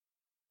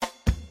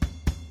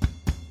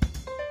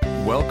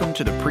welcome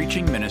to the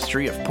preaching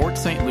ministry of Port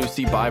St.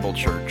 Lucie Bible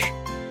Church.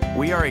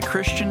 We are a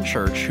Christian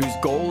church whose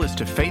goal is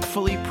to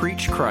faithfully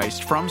preach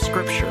Christ from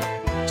Scripture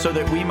so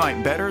that we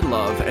might better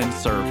love and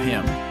serve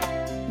Him.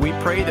 We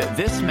pray that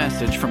this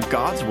message from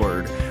God's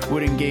Word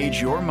would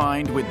engage your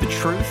mind with the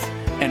truth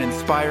and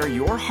inspire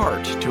your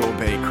heart to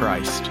obey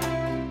Christ.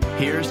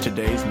 Here's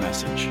today's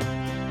message.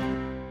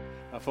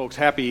 Folks,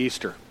 happy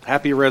Easter.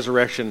 Happy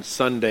Resurrection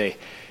Sunday.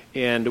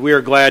 And we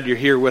are glad you're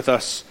here with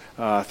us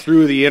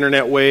through the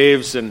internet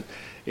waves, and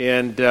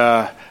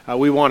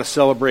we want to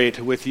celebrate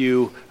with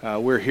you.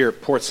 We're here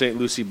at Port St.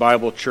 Lucie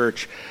Bible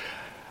Church.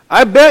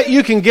 I bet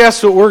you can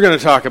guess what we're going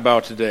to talk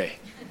about today.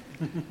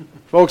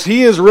 Folks,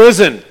 He is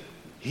risen.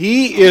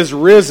 He is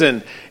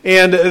risen.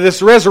 And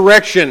this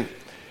resurrection,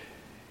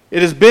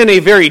 it has been a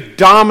very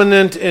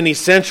dominant and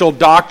essential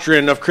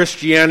doctrine of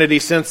Christianity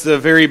since the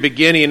very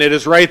beginning. It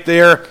is right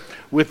there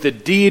with the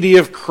deity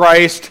of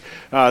Christ,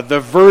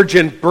 the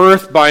virgin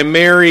birth by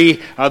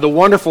Mary, the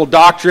wonderful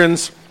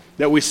doctrines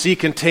that we see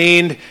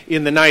contained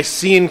in the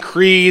Nicene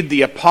Creed,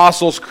 the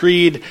Apostles'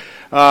 Creed.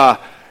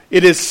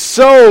 It is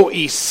so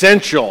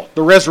essential,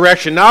 the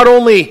resurrection, not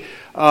only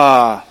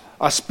a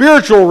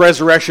spiritual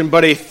resurrection,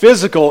 but a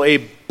physical, a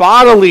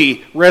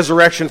bodily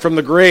resurrection from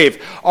the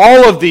grave.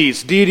 All of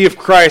these, deity of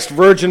Christ,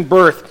 virgin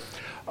birth,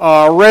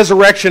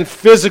 resurrection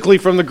physically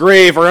from the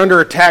grave, are under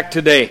attack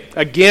today,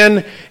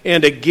 again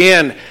and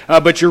again.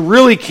 But you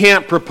really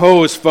can't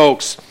propose,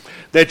 folks,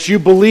 that you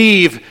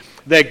believe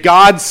that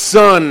God's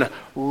Son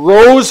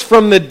rose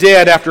from the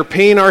dead after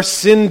paying our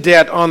sin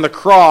debt on the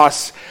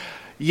cross,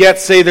 yet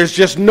say there's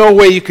just no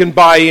way you can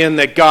buy in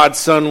that God's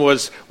Son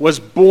was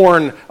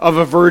born of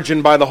a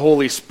virgin by the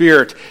Holy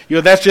Spirit. You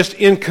know, that's just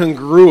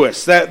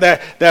incongruous.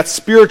 That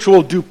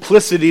spiritual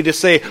duplicity to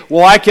say,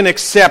 well, I can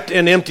accept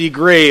an empty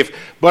grave,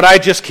 but I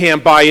just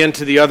can't buy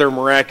into the other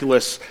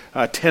miraculous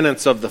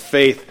tenets of the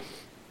faith.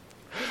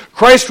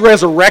 Christ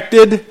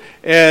resurrected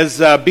as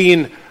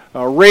being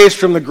raised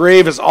from the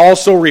grave is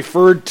also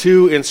referred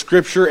to in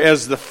Scripture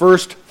as the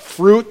first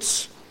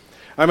fruits.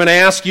 I'm going to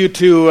ask you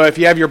to, if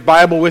you have your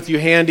Bible with you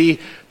handy,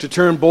 to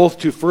turn both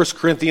to 1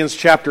 Corinthians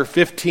chapter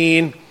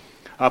 15,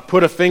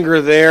 put a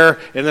finger there,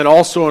 and then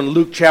also in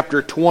Luke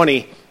chapter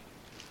 20.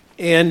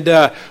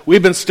 And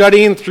we've been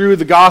studying through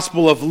the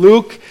Gospel of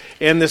Luke,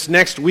 and this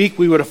next week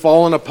we would have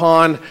fallen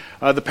upon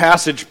the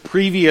passage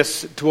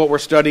previous to what we're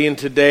studying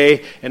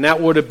today, and that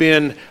would have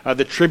been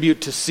the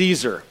tribute to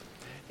Caesar.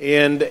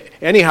 And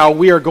anyhow,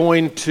 we are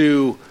going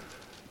to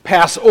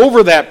pass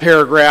over that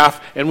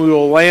paragraph, and we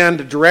will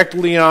land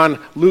directly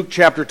on Luke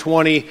chapter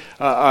 20,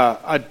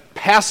 a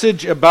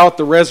passage about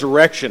the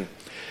resurrection.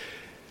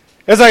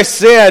 As I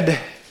said,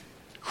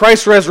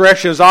 Christ's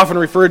resurrection is often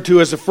referred to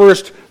as the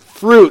first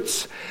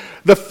fruits.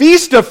 The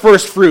Feast of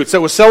First Fruits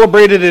that was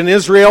celebrated in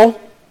Israel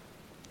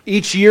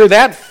each year,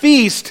 that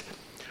feast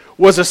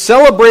was a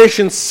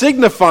celebration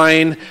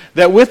signifying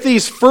that with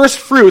these first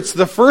fruits,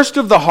 the first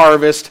of the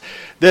harvest,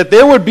 that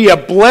there would be a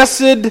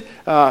blessed,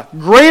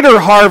 greater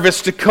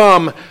harvest to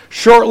come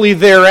shortly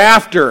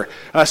thereafter,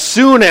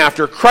 soon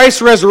after.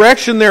 Christ's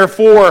resurrection,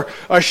 therefore,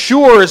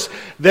 assures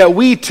that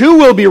we too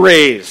will be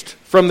raised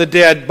from the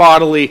dead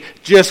bodily,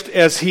 just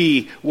as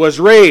He was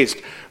raised.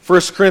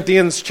 1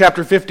 Corinthians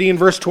chapter 15,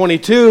 verse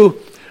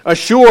 22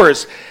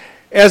 assures,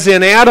 as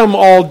in Adam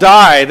all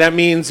die, that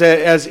means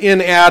as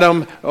in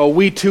Adam,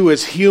 we too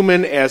as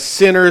human, as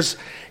sinners,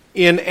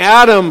 in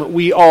Adam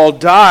we all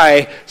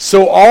die,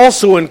 so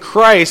also in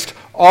Christ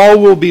all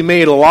will be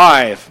made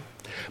alive.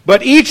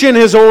 But each in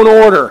his own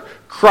order.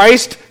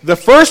 Christ, the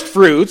first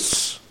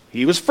fruits,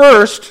 He was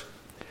first.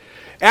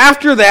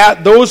 After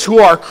that, those who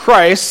are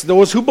Christ's,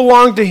 those who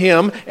belong to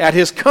Him at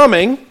His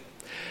coming.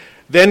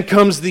 Then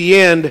comes the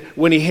end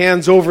when He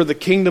hands over the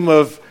kingdom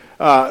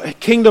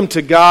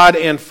to God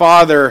and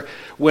Father,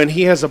 when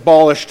He has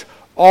abolished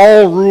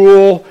all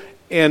rule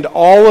and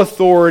all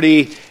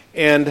authority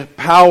and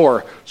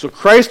power. So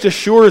Christ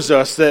assures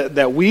us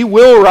that we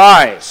will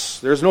rise.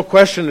 There's no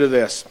question to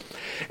this.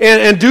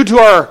 And due to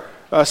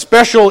our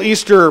special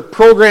Easter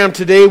program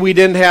today, we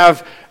didn't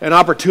have an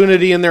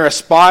opportunity in there, a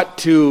spot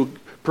to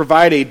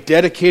provide a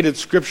dedicated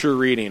scripture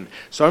reading.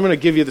 So I'm going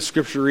to give you the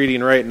scripture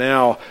reading right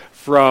now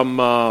from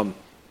 1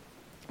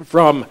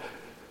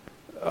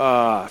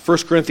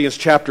 Corinthians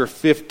chapter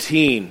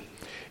 15.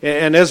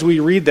 And as we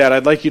read that,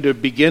 I'd like you to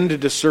begin to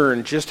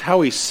discern just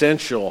how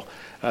essential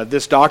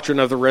this doctrine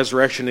of the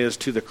resurrection is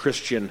to the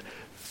Christian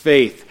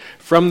faith.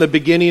 From the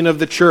beginning of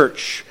the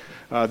church,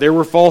 there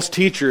were false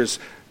teachers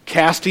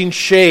casting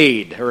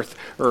shade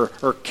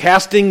or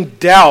casting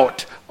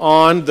doubt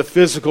on the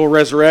physical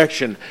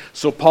resurrection.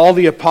 So Paul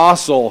the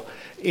Apostle,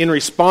 in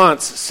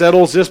response,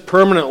 settles this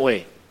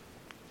permanently.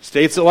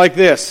 States it like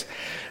this: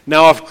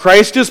 now if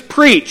Christ is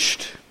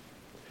preached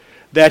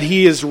that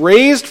He is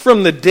raised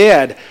from the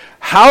dead,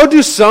 how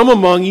do some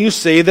among you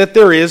say that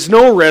there is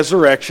no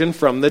resurrection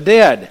from the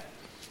dead?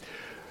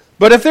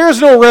 But if there is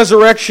no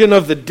resurrection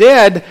of the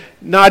dead,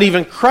 not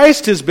even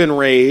Christ has been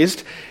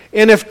raised.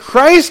 And if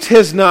Christ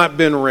has not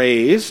been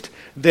raised,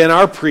 then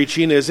our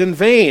preaching is in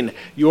vain.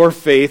 Your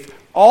faith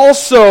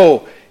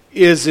also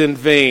is in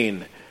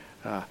vain.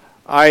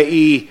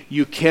 I.e.,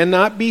 you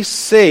cannot be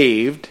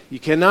saved, you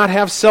cannot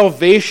have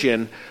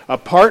salvation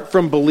apart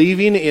from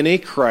believing in a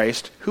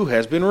Christ who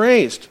has been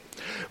raised.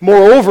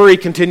 Moreover, he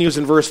continues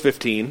in verse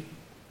 15,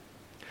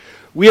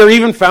 we are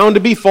even found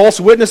to be false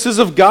witnesses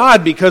of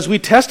God because we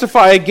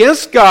testify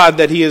against God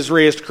that he has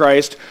raised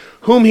Christ,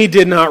 whom he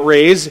did not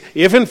raise,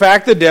 if in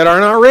fact the dead are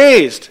not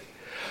raised.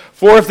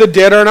 For if the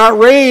dead are not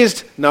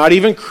raised, not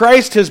even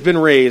Christ has been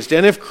raised.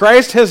 And if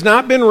Christ has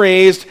not been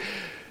raised,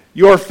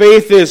 your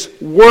faith is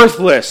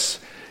worthless.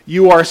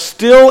 You are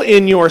still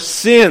in your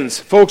sins.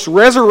 Folks,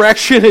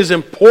 resurrection is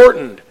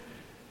important.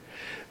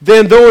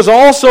 Then those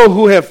also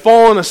who have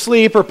fallen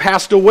asleep or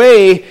passed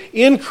away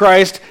in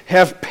Christ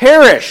have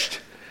perished.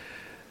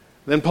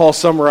 Then Paul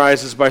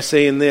summarizes by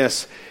saying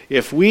this,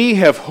 if we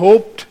have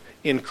hoped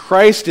in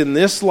Christ in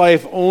this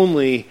life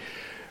only,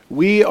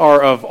 we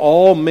are of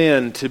all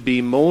men to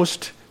be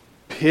most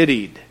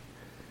pitied.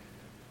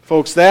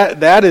 Folks,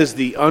 that is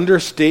the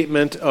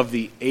understatement of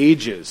the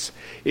ages.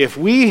 If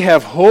we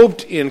have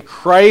hoped in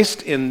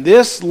Christ in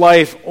this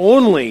life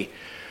only,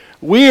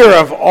 we are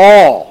of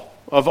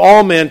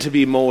all men to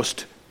be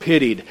most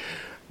pitied.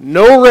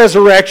 No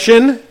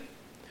resurrection.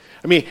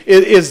 I mean,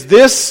 is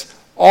this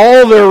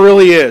all there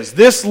really is?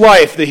 This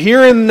life, the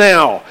here and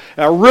now,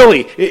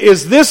 really,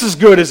 is this as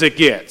good as it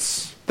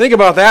gets? Think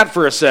about that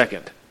for a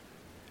second.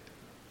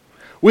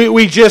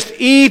 We just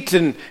eat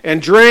and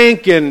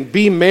drink and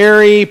be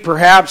merry,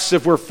 perhaps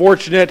if we're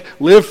fortunate,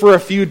 live for a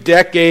few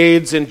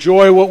decades,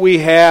 enjoy what we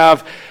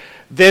have,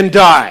 then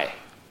die.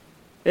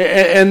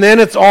 And then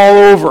it's all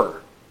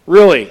over,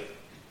 really.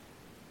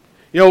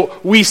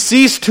 We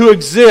cease to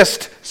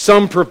exist,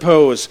 some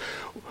propose.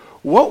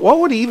 What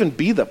would even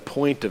be the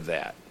point of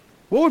that?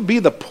 What would be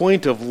the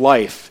point of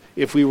life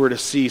if we were to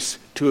cease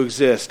to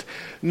exist?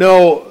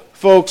 No,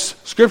 folks,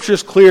 Scripture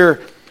is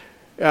clear.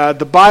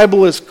 The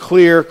Bible is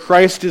clear.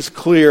 Christ is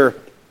clear.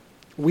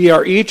 We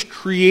are each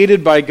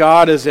created by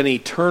God as an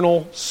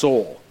eternal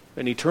soul.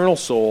 An eternal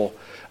soul.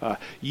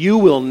 You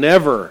will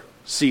never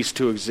cease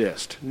to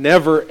exist.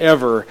 Never,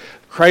 ever.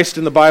 Christ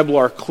and the Bible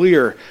are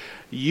clear.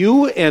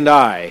 You and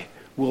I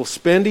will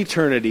spend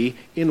eternity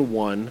in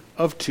one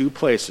of two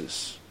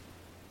places.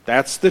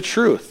 That's the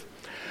truth.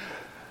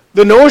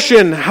 The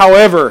notion,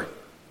 however,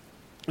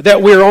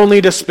 that we're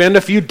only to spend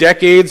a few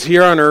decades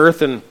here on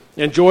earth and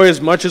enjoy as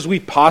much as we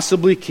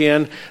possibly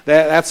can,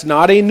 that's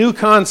not a new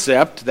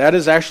concept. That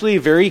is actually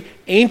a very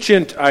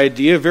ancient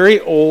idea, very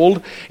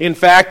old. In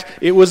fact,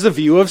 it was the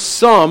view of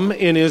some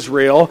in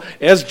Israel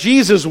as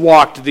Jesus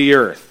walked the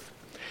earth.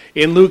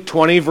 In Luke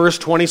 20, verse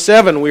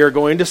 27, we are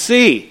going to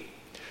see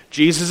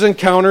Jesus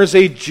encounters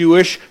a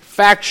Jewish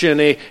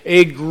faction,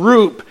 a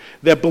group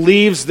that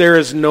believes there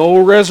is no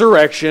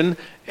resurrection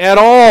at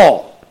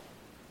all.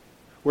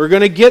 We're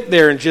going to get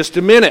there in just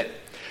a minute.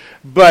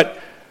 But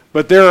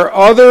there are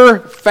other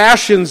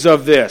fashions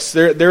of this.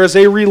 There is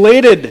a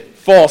related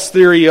false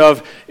theory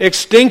of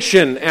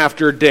extinction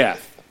after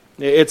death.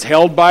 It's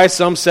held by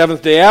some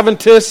Seventh-day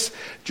Adventists,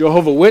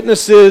 Jehovah's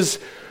Witnesses,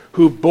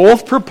 who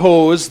both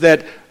propose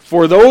that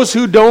for those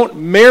who don't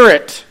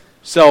merit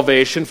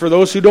salvation, for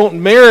those who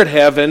don't merit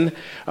heaven,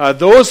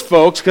 those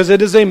folks, because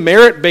it is a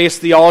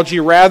merit-based theology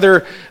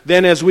rather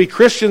than, as we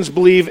Christians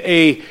believe,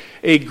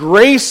 a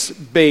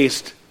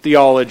grace-based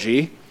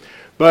theology,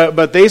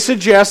 but they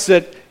suggest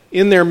that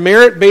in their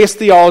merit-based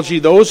theology,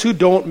 those who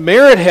don't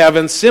merit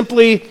heaven,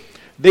 simply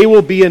they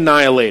will be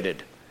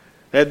annihilated.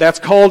 That's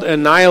called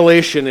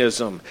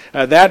annihilationism.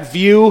 That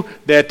view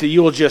that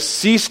you will just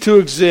cease to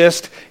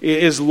exist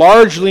is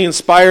largely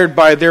inspired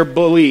by their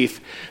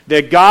belief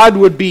that God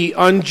would be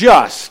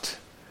unjust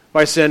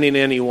by sending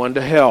anyone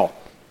to hell.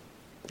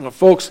 Now,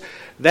 folks,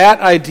 that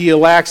idea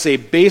lacks a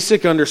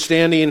basic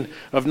understanding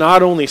of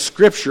not only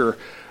Scripture,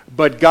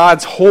 but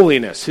God's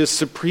holiness, His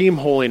supreme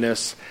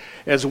holiness,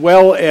 as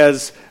well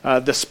as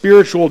the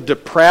spiritual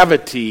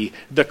depravity,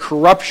 the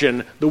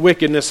corruption, the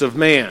wickedness of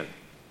man.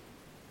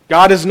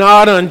 God is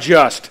not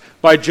unjust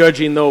by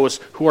judging those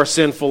who are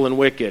sinful and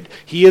wicked.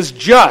 He is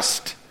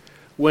just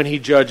when He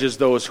judges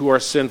those who are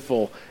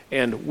sinful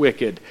and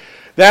wicked.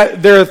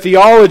 That their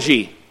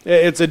theology,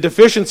 it's a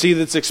deficiency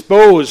that's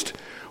exposed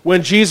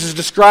when Jesus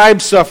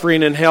describes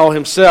suffering in hell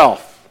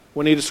Himself.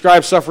 When He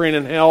describes suffering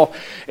in hell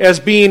as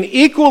being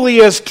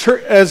equally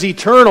as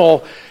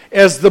eternal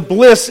as the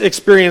bliss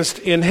experienced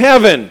in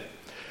heaven.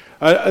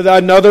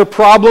 Another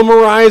problem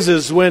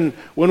arises when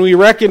we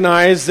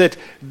recognize that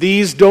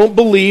these don't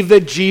believe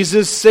that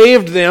Jesus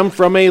saved them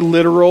from a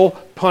literal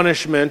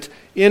punishment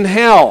in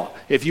hell.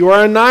 If you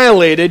are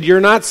annihilated,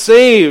 you're not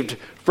saved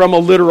from a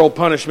literal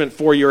punishment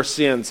for your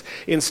sins.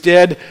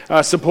 Instead,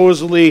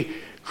 supposedly,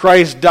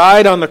 Christ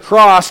died on the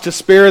cross to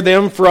spare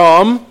them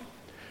from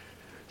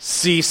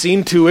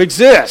ceasing to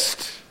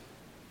exist.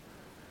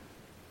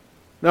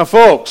 Now,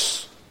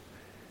 folks,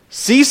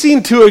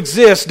 ceasing to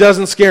exist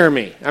doesn't scare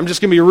me. I'm just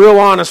going to be real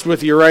honest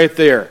with you right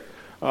there.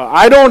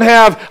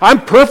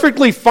 I'm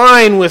perfectly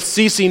fine with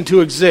ceasing to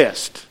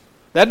exist.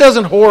 That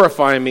doesn't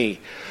horrify me.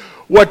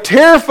 What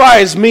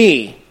terrifies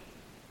me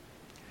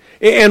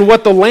And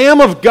what the Lamb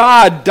of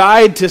God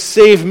died to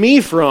save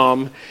me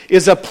from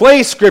is a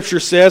place, Scripture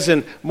says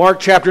in Mark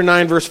chapter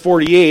 9, verse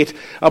 48,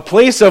 a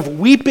place of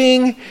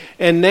weeping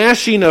and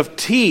gnashing of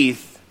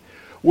teeth,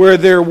 where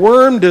their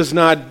worm does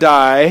not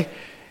die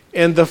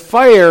and the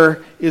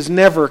fire is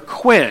never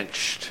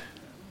quenched.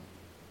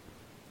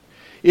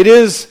 It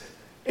is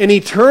an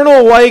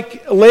eternal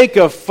lake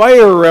of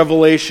fire,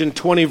 Revelation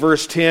 20,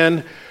 verse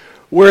 10,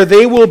 where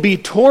they will be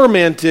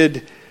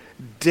tormented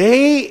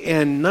day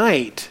and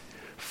night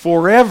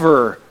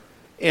forever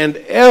and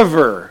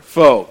ever,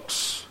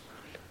 folks.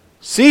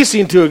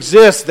 Ceasing to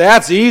exist,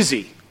 that's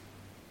easy.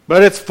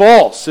 But it's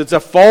false. It's a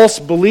false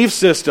belief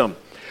system.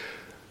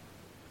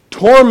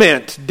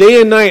 Torment,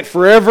 day and night,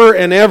 forever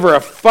and ever, a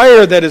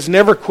fire that is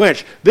never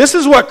quenched. This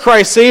is what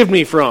Christ saved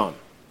me from.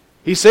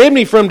 He saved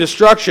me from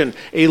destruction,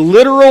 a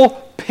literal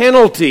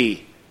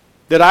penalty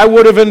that I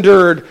would have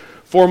endured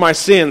for my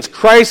sins.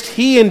 Christ,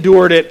 He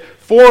endured it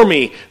for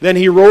me. Then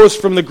He rose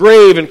from the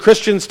grave, and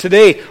Christians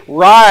today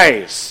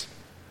rise.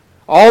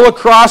 All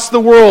across the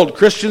world,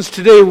 Christians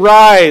today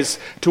rise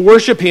to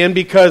worship Him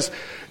because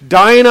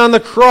dying on the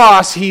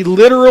cross, He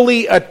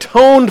literally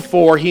atoned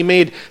for, He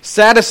made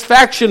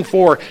satisfaction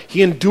for,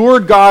 He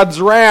endured God's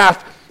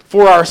wrath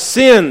for our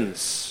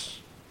sins.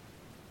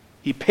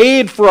 He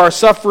paid for our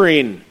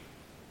suffering,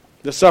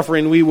 the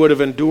suffering we would have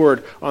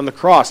endured on the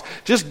cross.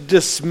 Just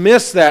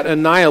dismiss that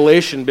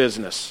annihilation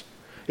business.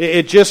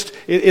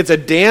 It's a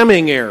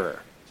damning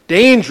error.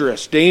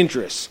 Dangerous,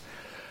 dangerous.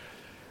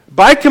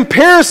 By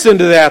comparison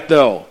to that,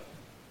 though,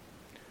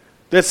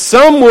 that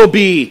some will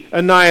be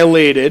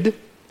annihilated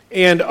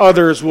and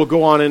others will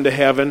go on into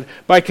heaven,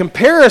 by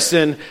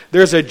comparison,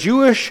 there's a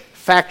Jewish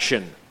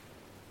faction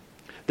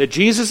that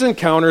Jesus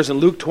encounters in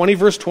Luke 20,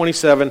 verse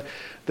 27,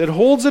 that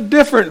holds a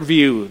different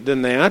view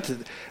than that,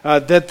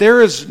 that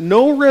there is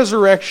no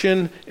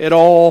resurrection at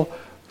all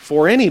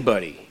for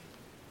anybody,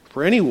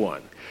 for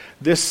anyone.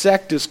 This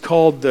sect is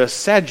called the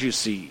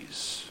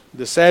Sadducees.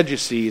 The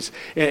Sadducees.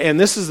 And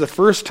this is the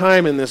first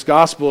time in this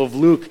Gospel of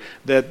Luke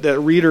that the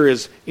reader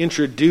is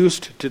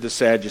introduced to the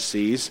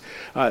Sadducees.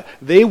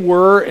 They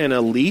were an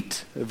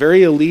elite, a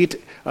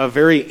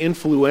very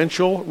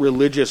influential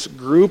religious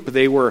group.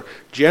 They were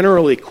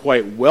generally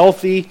quite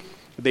wealthy.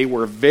 They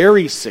were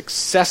very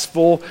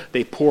successful.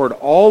 They poured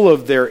all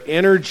of their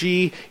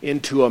energy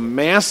into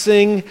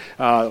amassing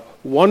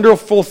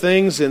wonderful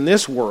things in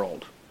this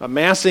world.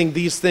 Amassing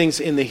these things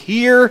in the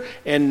here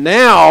and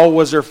now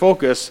was their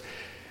focus,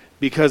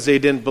 because they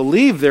didn't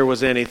believe there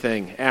was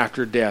anything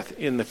after death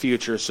in the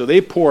future. So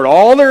they poured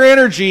all their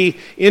energy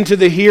into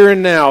the here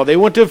and now. They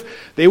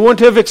wouldn't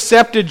have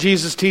accepted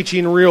Jesus'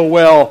 teaching real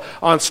well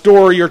on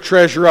store your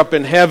treasure up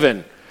in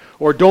heaven,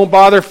 or don't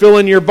bother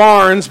filling your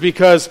barns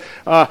because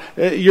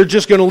you're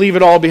just going to leave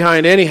it all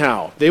behind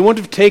anyhow. They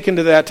wouldn't have taken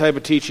to that type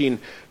of teaching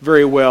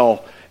very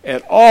well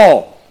at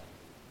all.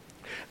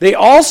 They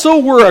also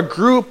were a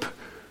group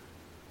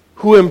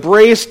who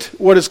embraced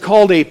what is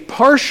called a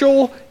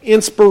partial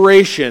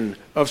inspiration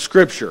of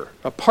Scripture.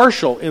 A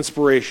partial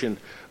inspiration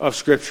of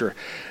Scripture.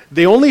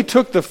 They only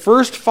took the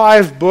first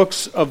 5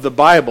 books of the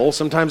Bible.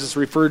 Sometimes it's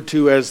referred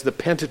to as the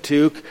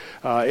Pentateuch.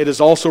 It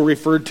is also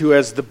referred to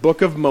as the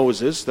Book of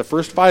Moses. The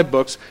first 5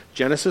 books,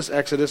 Genesis,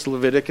 Exodus,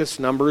 Leviticus,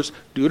 Numbers,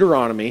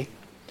 Deuteronomy.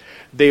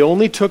 They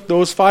only took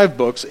those 5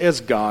 books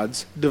as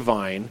God's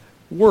divine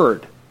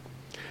word.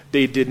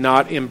 They did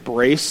not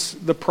embrace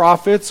the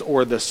prophets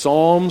or the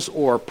Psalms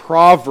or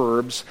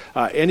Proverbs,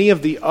 any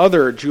of the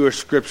other Jewish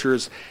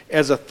scriptures,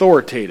 as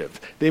authoritative.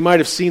 They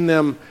might have seen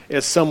them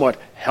as somewhat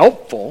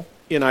helpful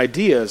in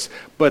ideas,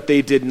 but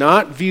they did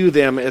not view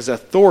them as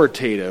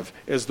authoritative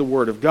as the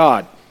Word of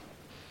God.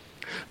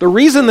 The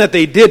reason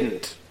they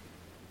didn't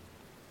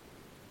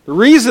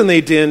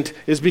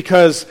is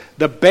because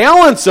the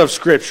balance of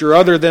Scripture,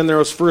 other than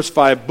those first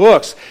 5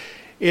 books,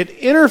 it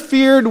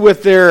interfered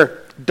with their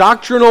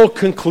doctrinal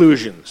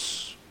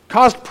conclusions,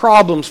 caused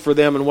problems for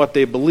them in what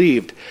they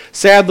believed.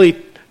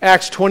 Sadly,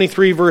 Acts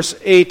 23 verse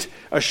 8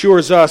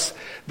 assures us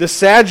the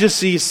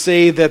Sadducees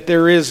say that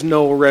there is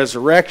no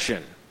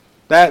resurrection.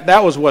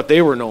 That was what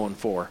they were known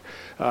for.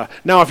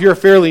 Now, if you're a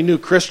fairly new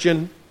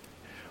Christian,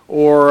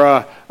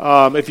 or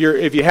if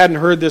you hadn't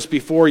heard this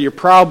before, you're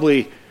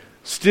probably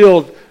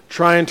still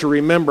trying to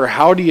remember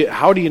how do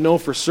you know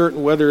for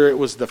certain whether it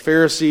was the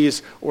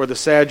Pharisees or the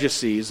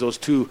Sadducees, those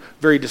two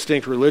very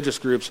distinct religious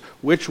groups,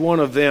 which one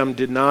of them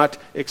did not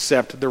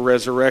accept the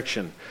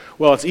resurrection?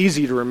 Well, it's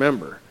easy to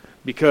remember,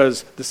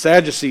 because the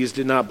Sadducees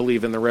did not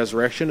believe in the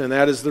resurrection, and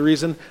that is the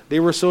reason they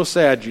were so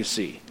sad, you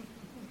see.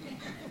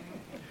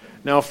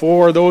 Now,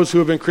 for those who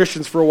have been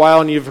Christians for a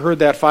while and you've heard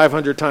that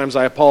 500 times,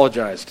 I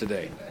apologize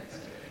today.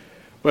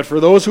 But for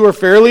those who are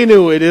fairly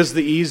new, it is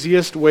the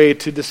easiest way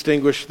to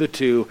distinguish the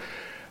two.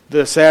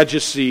 The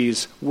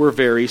Sadducees were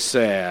very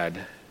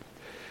sad.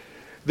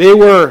 They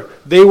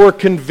were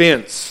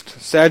convinced.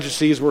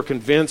 Sadducees were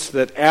convinced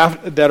that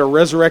a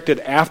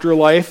resurrected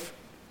afterlife,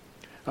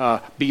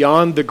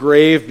 beyond the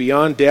grave,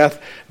 beyond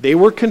death, they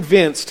were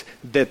convinced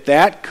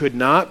that could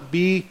not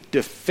be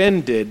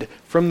defended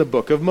from the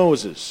book of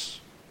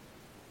Moses.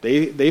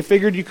 They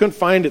figured you couldn't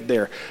find it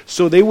there.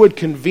 So they would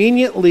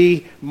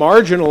conveniently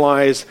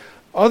marginalize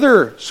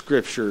other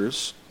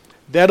scriptures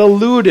that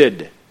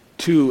alluded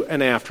to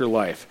an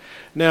afterlife.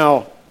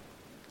 Now,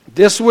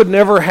 this would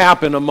never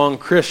happen among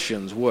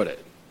Christians, would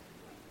it?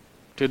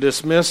 To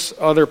dismiss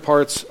other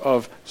parts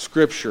of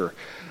Scripture.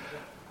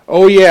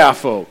 Oh yeah,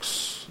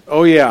 folks.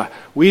 Oh yeah.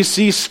 We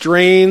see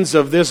strains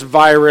of this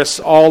virus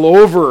all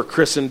over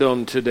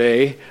Christendom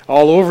today,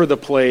 all over the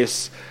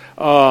place.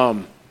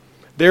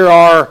 There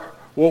are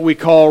what we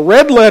call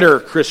red letter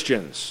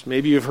Christians.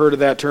 Maybe you've heard of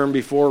that term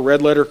before.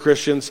 Red letter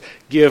Christians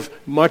give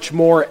much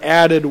more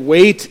added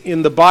weight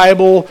in the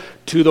Bible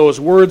to those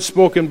words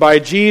spoken by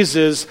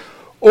Jesus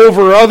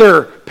over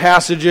other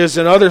passages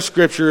and other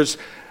scriptures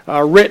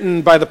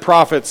written by the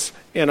prophets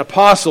and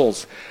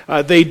apostles.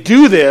 They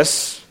do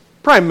this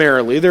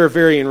primarily, there are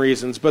varying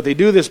reasons, but they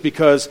do this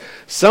because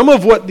some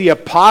of what the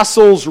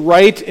apostles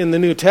write in the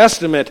New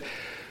Testament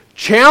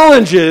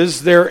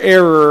challenges their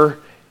error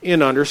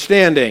in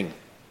understanding.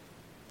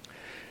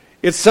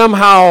 It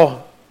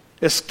somehow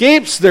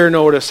escapes their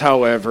notice,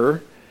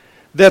 however,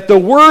 that the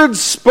words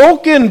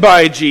spoken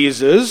by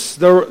Jesus,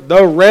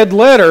 the red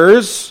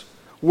letters,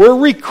 were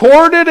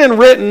recorded and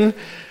written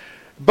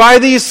by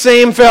these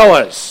same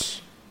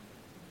fellas.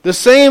 The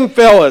same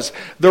fellas.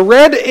 The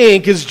red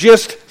ink is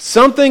just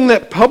something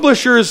that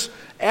publishers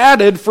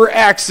added for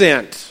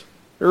accent.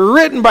 They're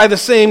written by the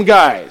same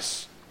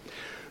guys.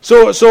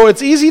 So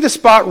it's easy to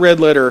spot red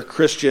letter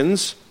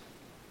Christians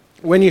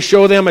when you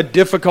show them a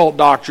difficult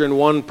doctrine,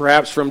 one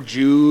perhaps from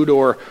Jude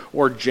or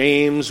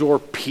James or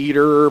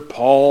Peter or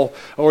Paul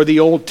or the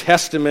Old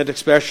Testament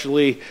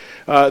especially.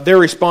 Their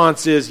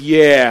response is,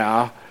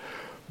 yeah,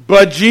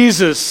 but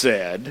Jesus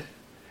said,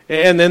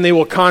 and then they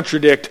will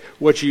contradict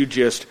what you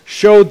just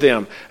showed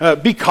them.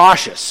 Be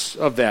cautious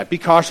of that. Be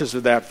cautious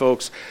of that,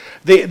 folks.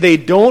 They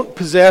don't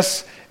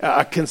possess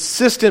a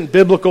consistent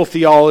biblical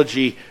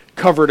theology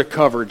cover to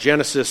cover,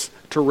 Genesis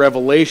to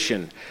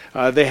Revelation.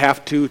 They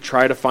have to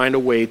try to find a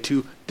way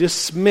to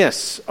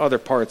dismiss other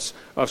parts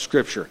of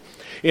Scripture.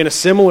 In a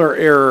similar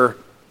error,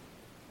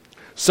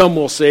 some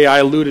will say, I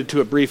alluded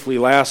to it briefly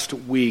last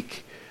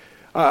week,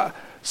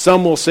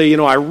 some will say,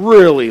 I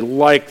really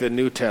like the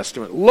New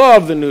Testament,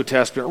 love the New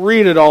Testament,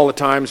 read it all the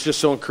time, it's just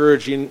so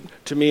encouraging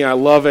to me, I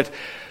love it,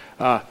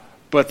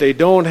 but they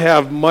don't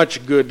have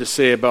much good to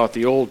say about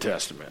the Old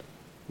Testament.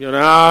 No,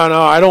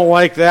 I don't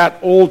like that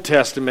Old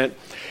Testament.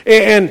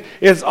 And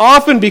it's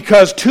often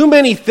because too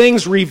many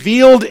things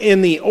revealed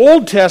in the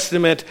Old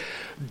Testament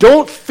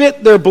don't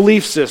fit their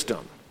belief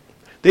system.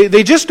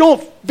 They just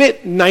don't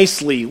fit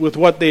nicely with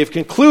what they've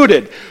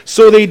concluded.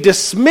 So they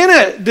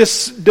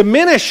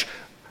diminish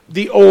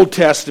the Old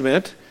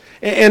Testament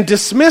and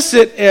dismiss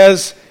it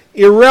as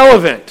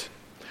irrelevant.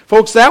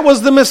 Folks, that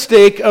was the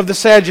mistake of the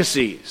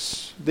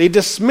Sadducees. They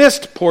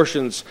dismissed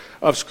portions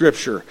of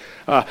Scripture.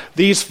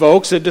 These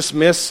folks that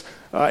dismiss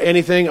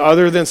anything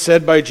other than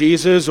said by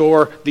Jesus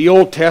or the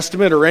Old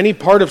Testament or any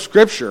part of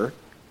Scripture,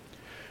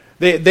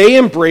 they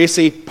embrace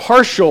a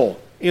partial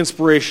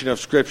inspiration of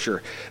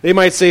Scripture. They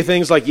might say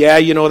things like,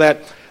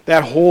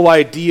 that whole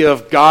idea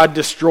of God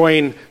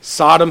destroying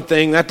Sodom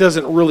thing, that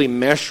doesn't really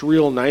mesh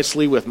real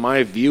nicely with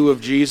my view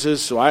of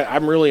Jesus, so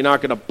I'm really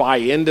not going to buy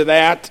into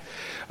that.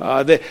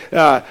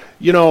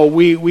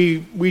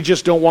 We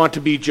just don't want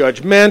to be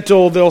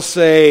judgmental, they'll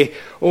say,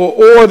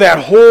 or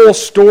that whole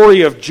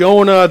story of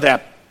Jonah,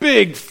 that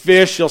big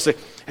fish, they'll say,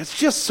 it's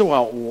just so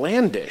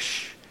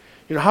outlandish.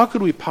 How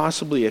could we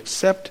possibly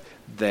accept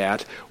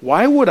that?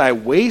 Why would I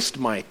waste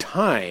my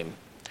time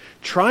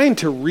trying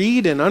to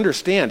read and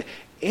understand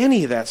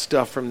any of that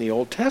stuff from the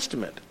Old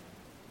Testament?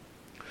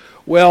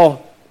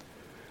 Well,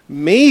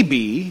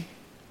 maybe,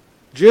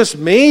 just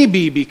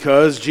maybe,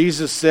 because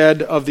Jesus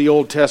said of the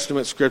Old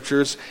Testament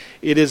Scriptures,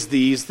 it is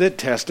these that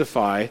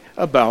testify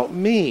about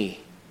me.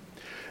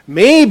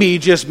 Maybe,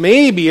 just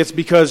maybe, it's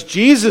because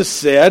Jesus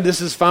said,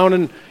 this is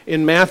found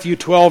in Matthew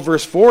 12,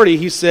 verse 40,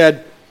 he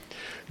said,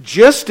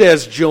 just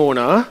as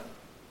Jonah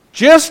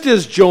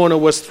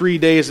was 3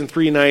 days and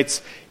 3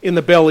 nights in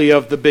the belly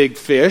of the big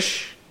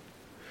fish,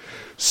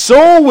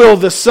 so will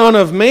the Son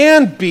of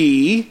Man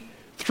be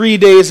 3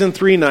 days and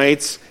 3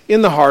 nights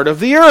in the heart of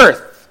the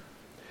earth.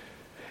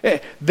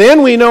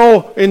 Then we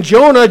know in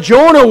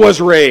Jonah was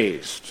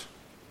raised.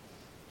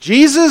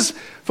 Jesus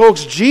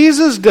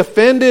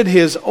defended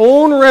his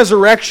own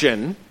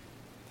resurrection,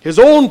 his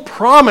own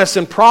promise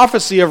and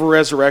prophecy of a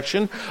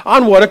resurrection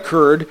on what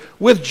occurred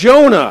with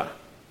Jonah.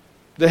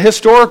 The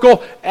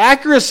historical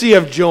accuracy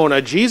of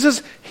Jonah.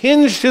 Jesus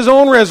hinged his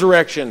own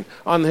resurrection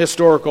on the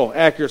historical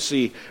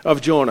accuracy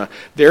of Jonah.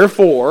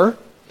 Therefore,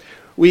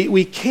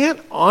 we can't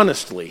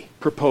honestly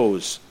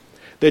propose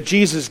that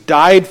Jesus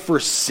died for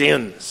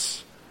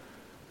sins,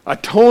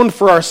 atoned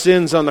for our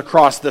sins on the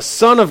cross, the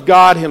Son of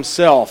God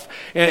himself,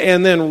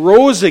 and then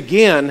rose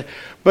again,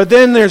 but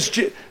then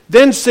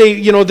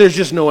say, there's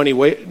just no any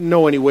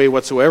way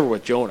whatsoever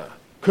with Jonah.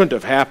 Couldn't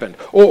have happened.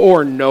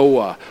 Or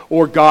Noah.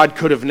 Or God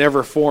could have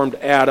never formed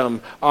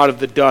Adam out of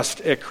the dust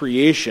at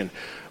creation.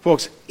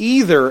 Folks,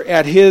 either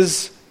at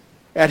his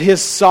at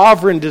his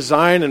sovereign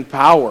design and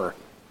power.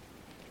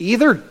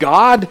 Either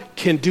God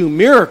can do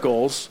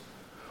miracles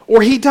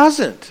or he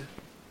doesn't.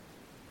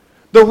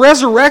 The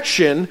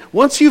resurrection,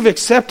 once you've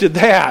accepted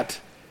that,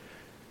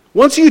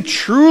 once you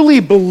truly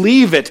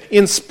believe it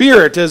in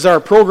spirit, as our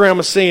program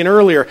was saying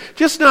earlier,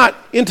 just not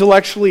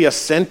intellectually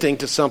assenting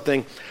to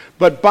something,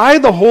 but by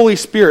the Holy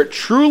Spirit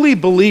truly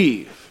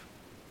believe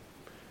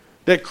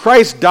that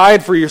Christ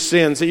died for your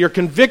sins, that you're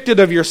convicted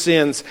of your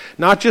sins,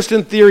 not just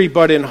in theory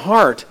but in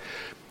heart.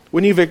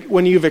 When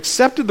you've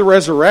accepted the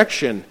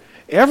resurrection,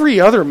 every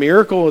other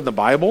miracle in the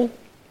Bible,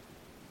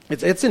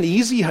 it's an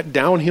easy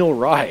downhill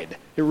ride.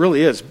 It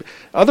really is.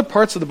 Other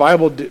parts of the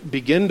Bible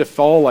begin to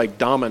fall like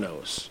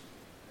dominoes.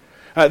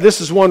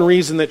 This is one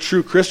reason that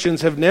true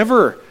Christians have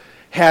never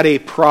had a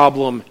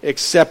problem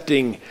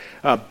accepting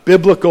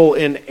biblical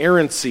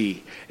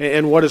inerrancy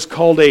and what is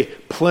called a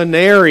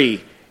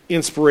plenary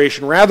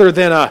inspiration, rather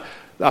than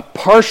a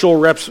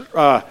partial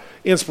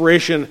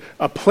inspiration,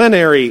 a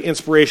plenary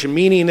inspiration,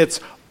 meaning it's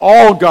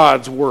all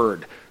God's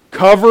Word,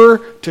 cover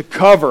to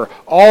cover.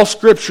 All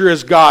Scripture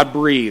is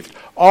God-breathed.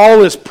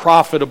 All is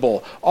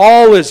profitable.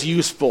 All is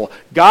useful.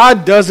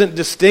 God doesn't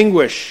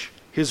distinguish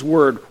His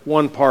Word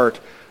one part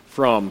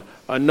from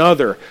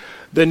another.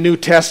 The New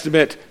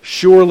Testament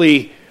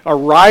surely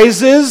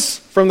arises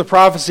from the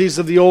prophecies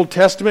of the Old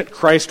Testament.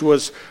 Christ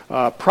was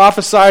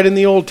prophesied in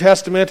the Old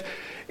Testament,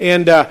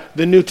 and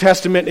the New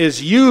Testament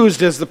is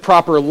used as the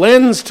proper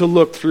lens to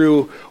look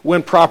through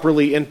when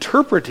properly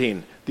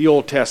interpreting the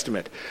Old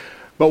Testament.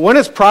 But when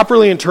it's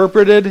properly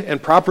interpreted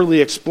and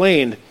properly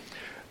explained,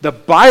 the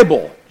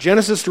Bible,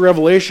 Genesis to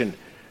Revelation,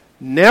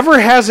 never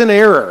has an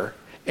error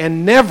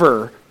and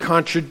never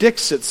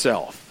contradicts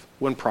itself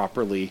when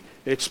properly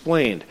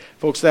explained.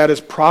 Folks, that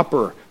is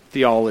proper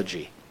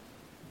theology.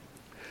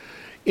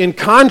 In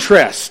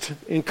contrast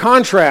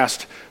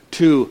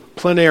to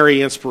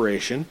plenary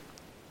inspiration,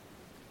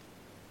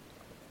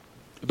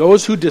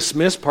 those who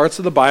dismiss parts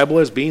of the Bible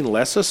as being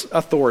less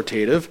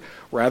authoritative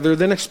rather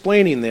than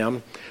explaining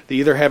them, they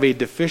either have a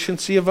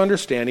deficiency of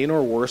understanding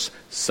or worse,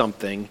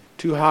 something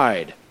to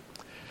hide.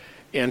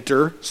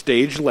 Enter,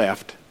 stage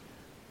left.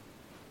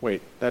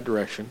 Wait, that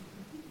direction.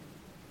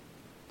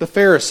 The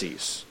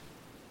Pharisees.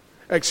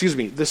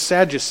 The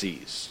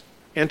Sadducees.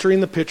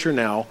 Entering the picture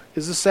now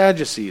is the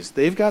Sadducees.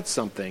 They've got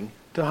something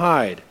to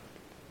hide.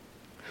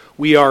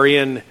 We are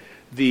in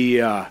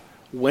the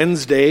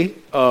Wednesday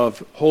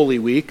of Holy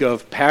Week,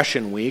 of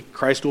Passion Week.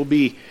 Christ will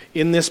be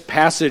in this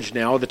passage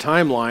now, the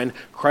timeline.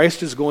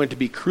 Christ is going to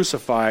be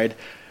crucified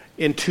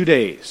in 2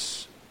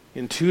 days.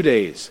 In 2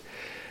 days.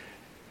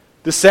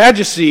 The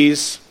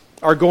Sadducees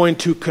are going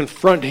to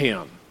confront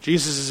him.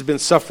 Jesus has been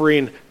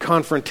suffering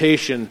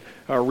confrontation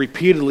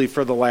repeatedly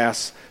for the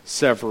last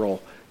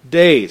several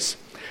days.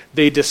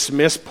 They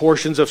dismiss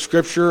portions of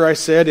Scripture, I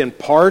said, in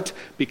part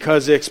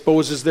because it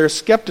exposes their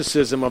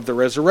skepticism of the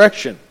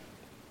resurrection,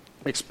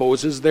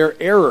 exposes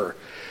their error.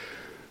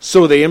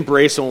 So they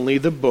embrace only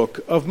the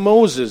book of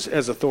Moses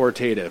as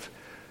authoritative.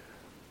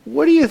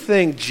 What do you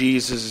think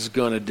Jesus is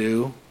going to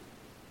do?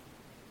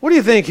 What do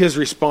you think his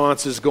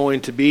response is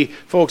going to be?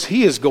 Folks,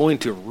 he is going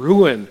to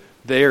ruin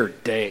their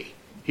day.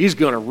 He's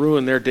going to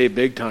ruin their day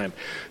big time.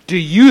 Do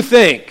you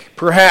think,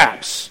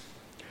 perhaps,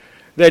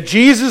 that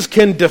Jesus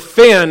can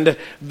defend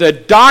the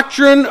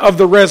doctrine of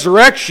the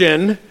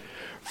resurrection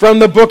from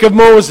the book of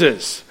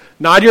Moses?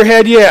 Nod your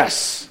head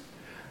yes.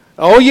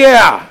 Oh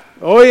yeah.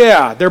 Oh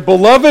yeah. Their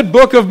beloved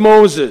book of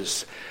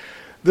Moses.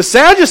 The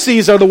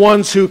Sadducees are the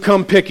ones who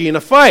come picking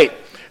a fight.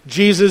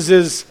 Jesus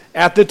is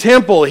at the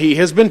temple. He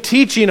has been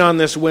teaching on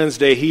this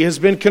Wednesday. He has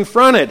been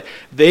confronted.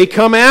 They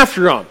come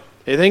after him.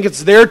 They think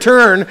it's their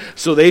turn,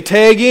 so they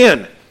tag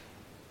in.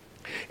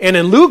 And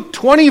in Luke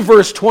 20,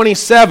 verse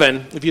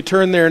 27, if you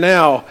turn there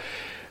now,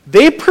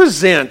 they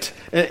present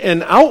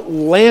an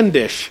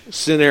outlandish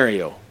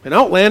scenario. An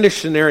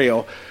outlandish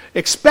scenario,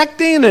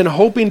 expecting and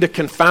hoping to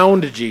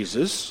confound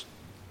Jesus,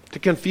 to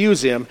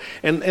confuse him,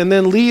 and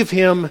then leave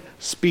him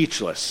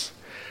speechless.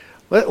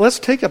 Let's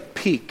take a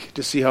peek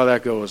to see how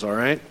that goes, all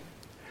right?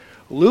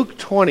 Luke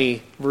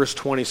 20, verse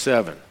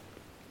 27.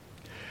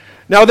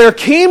 Now there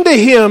came to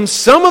him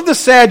some of the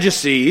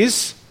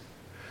Sadducees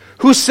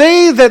who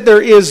say that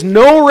there is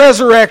no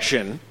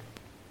resurrection,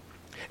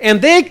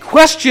 and they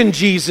questioned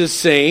Jesus,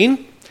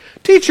 saying,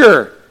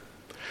 Teacher,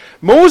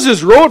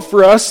 Moses wrote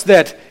for us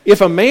that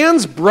if a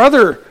man's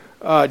brother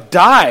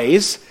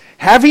dies,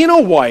 having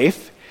a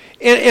wife,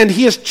 and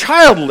he is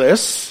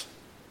childless,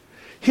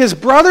 his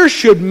brother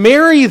should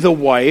marry the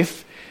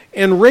wife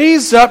and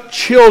raise up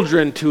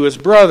children to his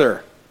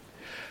brother.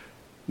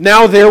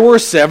 Now there were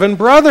 7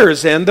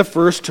 brothers, and the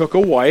first took a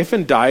wife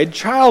and died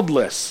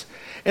childless.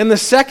 And the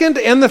second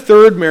and the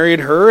third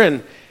married her,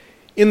 and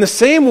in the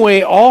same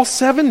way all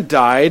 7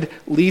 died,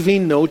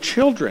 leaving no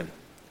children.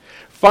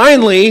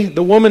 Finally,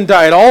 the woman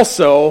died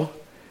also,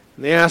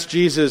 and they asked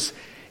Jesus,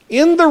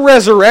 In the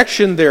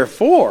resurrection,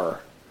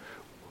 therefore,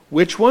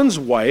 which one's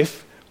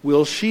wife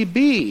will she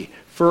be?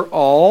 For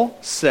all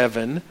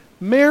 7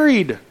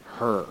 married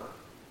her.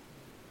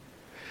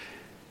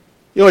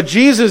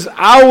 Jesus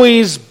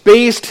always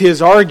based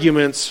his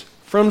arguments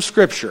from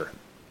Scripture.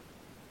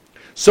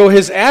 So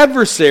his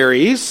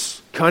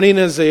adversaries, cunning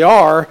as they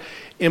are,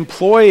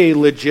 employ a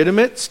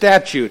legitimate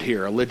statute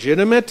here, a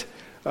legitimate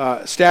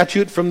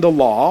statute from the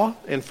law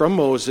and from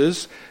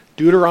Moses.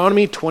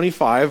 Deuteronomy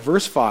 25,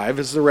 verse 5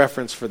 is the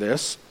reference for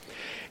this.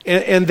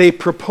 And they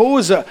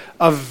propose a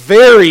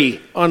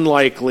very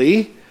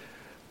unlikely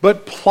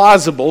but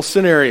plausible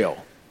scenario.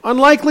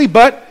 Unlikely,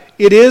 but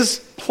it is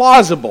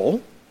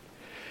plausible.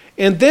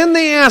 And then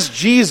they ask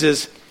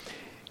Jesus,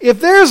 if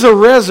there's a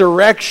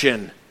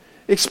resurrection,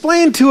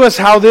 explain to us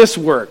how this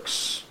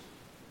works.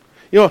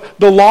 The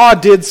law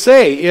did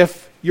say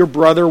if your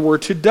brother were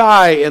to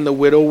die and the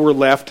widow were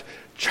left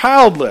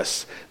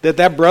childless,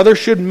 that brother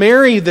should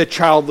marry the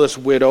childless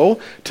widow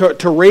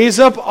to raise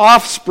up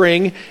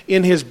offspring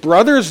in his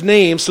brother's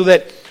name so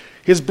that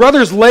his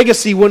brother's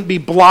legacy wouldn't be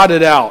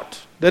blotted out,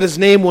 that his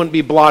name wouldn't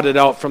be blotted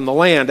out from the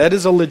land. That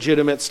is a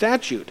legitimate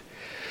statute.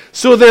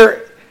 So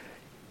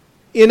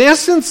in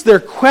essence, their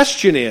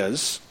question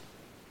is,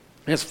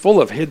 and it's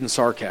full of hidden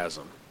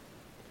sarcasm,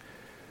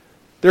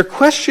 their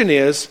question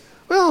is,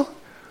 well,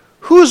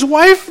 whose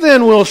wife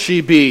then will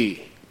she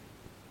be?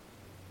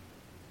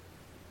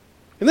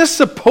 In this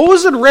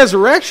supposed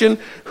resurrection,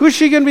 who's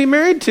she going to be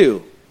married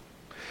to?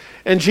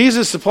 And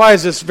Jesus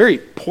supplies this very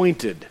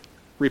pointed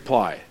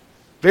reply.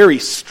 Very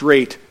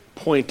straight,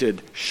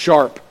 pointed,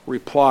 sharp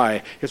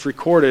reply. It's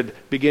recorded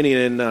beginning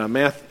in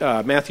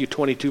Matthew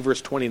 22,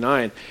 verse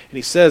 29. And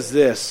he says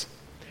this,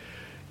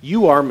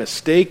 "You are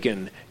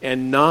mistaken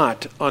and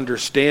not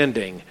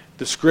understanding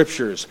the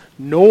Scriptures,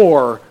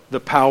 nor the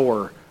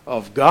power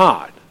of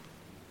God."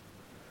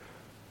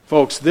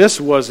 Folks, this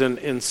was an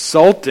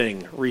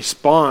insulting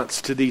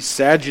response to these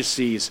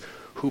Sadducees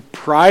who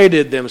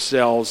prided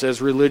themselves as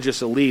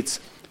religious elites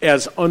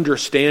as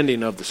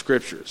understanding of the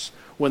Scriptures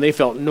when they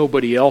felt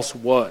nobody else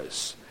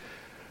was.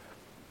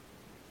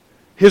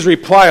 His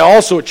reply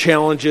also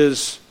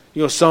challenges,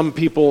 some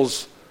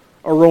people's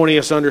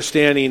erroneous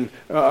understanding,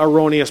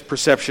 erroneous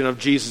perception of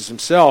Jesus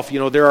himself.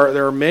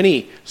 There are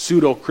many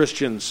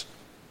pseudo-Christians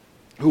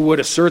who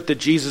would assert that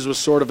Jesus was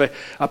sort of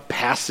a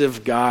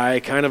passive guy,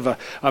 kind of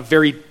a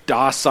very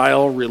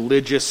docile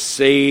religious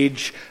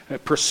sage,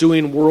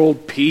 pursuing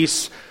world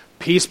peace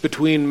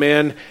between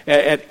men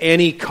at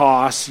any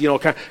cost,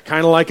 kind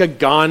of like a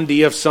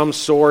Gandhi of some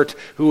sort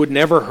who would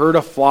never hurt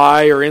a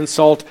fly or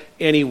insult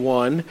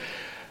anyone.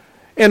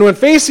 And when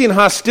facing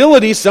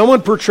hostility,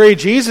 someone portrayed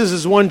Jesus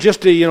as one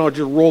just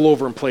to roll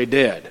over and play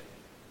dead.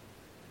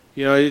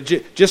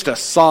 Just a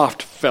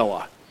soft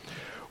fella.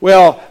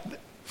 Well,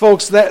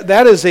 folks,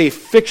 that is a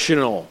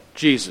fictional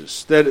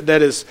Jesus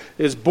that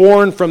is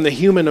born from the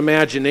human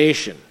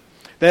imagination.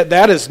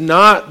 That is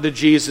not the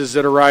Jesus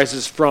that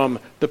arises from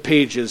the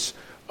pages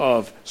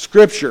of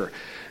Scripture.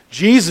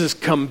 Jesus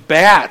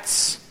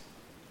combats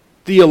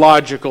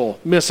theological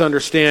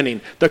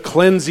misunderstanding, the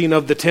cleansing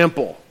of the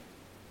temple.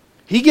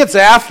 He gets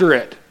after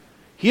it.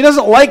 He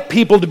doesn't like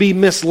people to be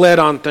misled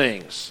on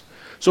things.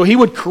 So he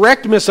would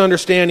correct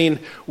misunderstanding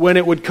when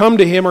it would come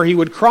to him, or he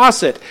would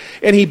cross it.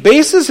 And he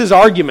bases his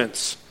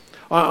arguments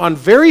on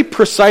very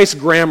precise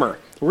grammar.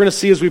 We're going to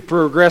see as we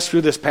progress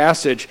through this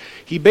passage.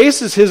 He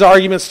bases his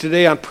arguments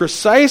today on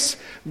precise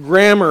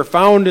grammar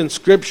found in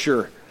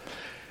Scripture.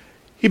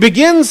 He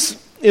begins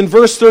in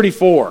verse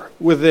 34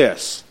 with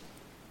this.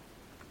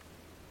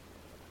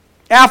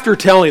 After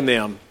telling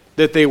them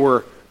that they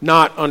were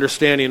not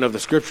understanding of the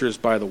Scriptures,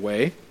 by the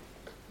way,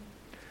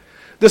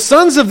 "The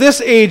sons of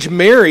this age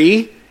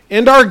marry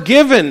and are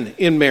given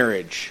in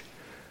marriage.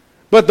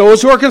 But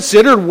those who are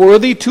considered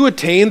worthy to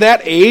attain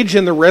that age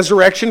and the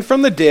resurrection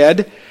from the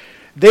dead,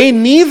 they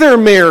neither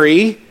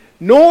marry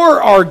nor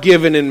are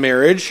given in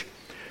marriage,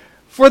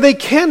 for they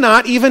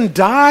cannot even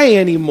die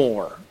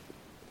anymore,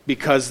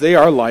 because they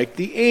are like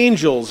the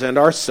angels and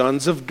are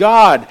sons of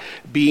God,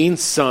 being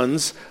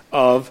sons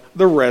of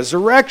the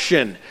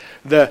resurrection."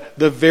 The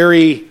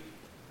very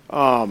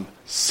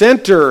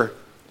center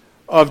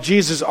of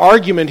Jesus'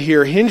 argument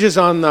here hinges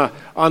on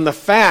the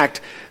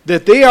fact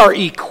that they are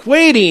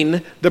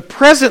equating the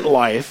present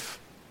life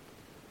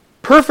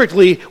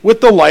perfectly with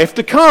the life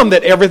to come,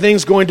 that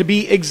everything's going to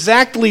be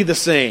exactly the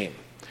same.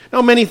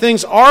 Now, many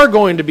things are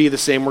going to be the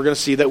same. We're going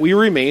to see that we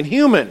remain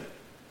human.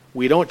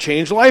 We don't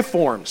change life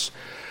forms.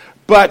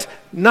 But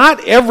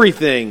not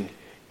everything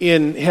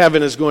in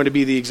heaven is going to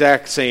be the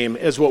exact same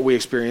as what we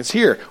experience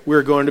here.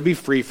 We're going to be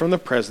free from the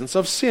presence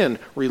of sin.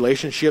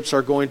 Relationships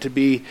are going to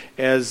be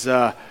as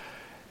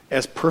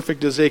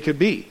perfect as they could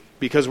be,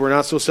 because we're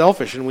not so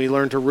selfish and we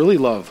learn to really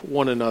love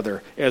one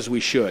another as we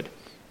should.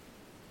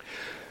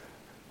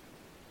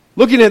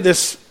 Looking at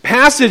this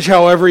passage,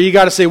 however, you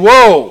got to say,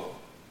 whoa,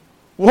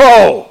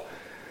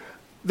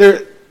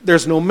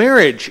 there's no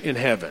marriage in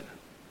heaven.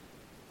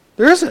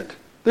 There isn't.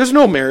 There's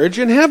no marriage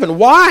in heaven.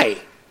 Why?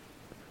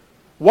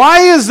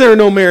 Why is there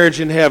no marriage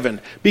in heaven?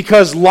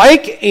 Because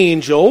like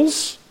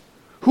angels,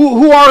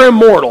 who are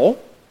immortal,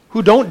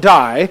 who don't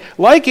die,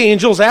 like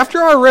angels, after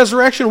our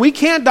resurrection, we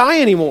can't die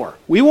anymore.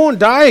 We won't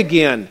die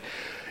again.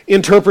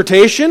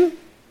 Interpretation,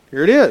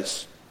 here it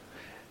is.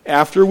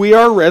 after we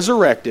are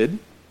resurrected,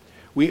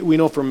 we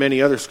know from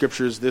many other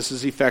scriptures this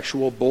is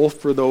effectual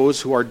both for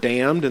those who are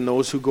damned and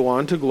those who go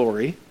on to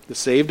glory, the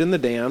saved and the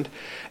damned.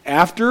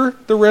 After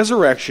the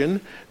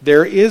resurrection,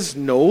 there is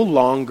no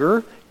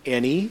longer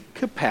any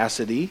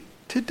capacity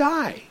to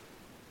die.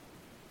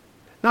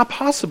 Not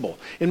possible.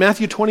 In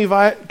Matthew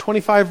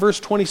 25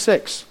 verse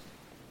 26,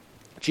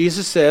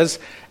 Jesus says,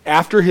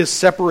 after his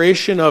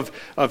separation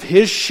of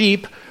his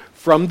sheep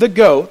from the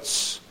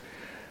goats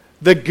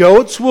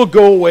will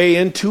go away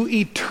into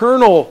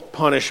eternal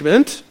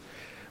punishment,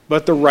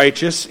 but the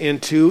righteous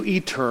into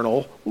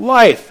eternal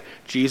life.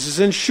 Jesus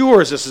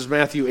ensures, this is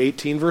Matthew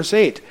 18 verse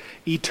 8,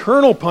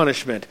 eternal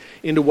punishment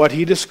into what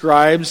he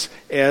describes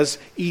as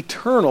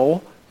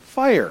eternal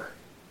fire.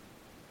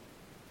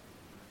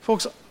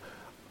 Folks,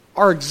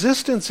 our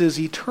existence is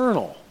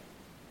eternal.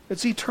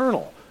 It's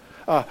eternal.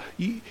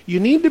 You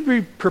need to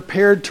be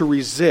prepared to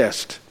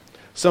resist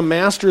some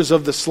masters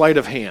of the sleight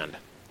of hand.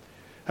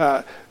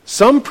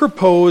 Some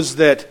propose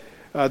that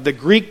the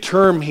Greek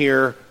term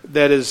here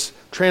that is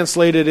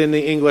translated in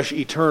the English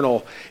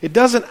eternal, it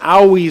doesn't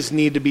always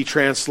need to be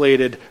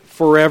translated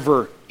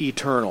forever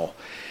eternal.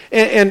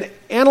 And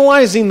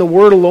analyzing the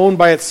word alone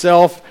by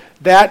itself,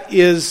 that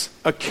is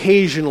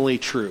occasionally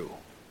true.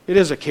 It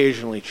is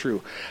occasionally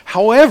true.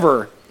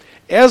 However,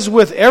 as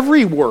with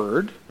every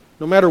word,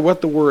 no matter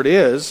what the word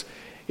is,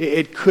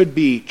 it could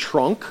be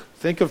trunk.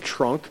 Think of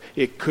trunk.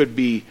 It could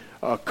be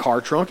a car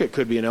trunk. It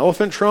could be an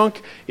elephant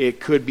trunk. It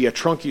could be a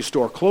trunk you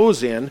store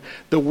clothes in.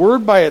 The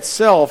word by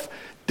itself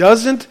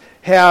doesn't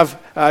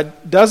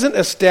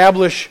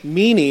establish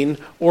meaning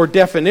or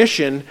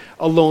definition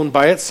alone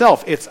by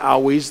itself. It's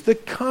always the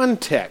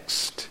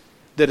context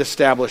that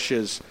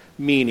establishes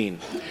meaning.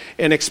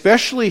 And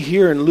especially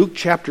here in Luke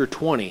chapter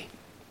 20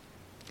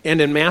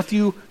 and in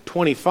Matthew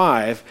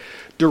 25,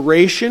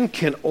 duration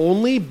can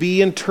only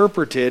be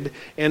interpreted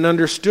and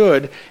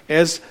understood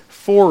as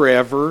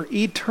forever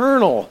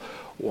eternal.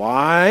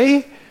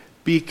 Why?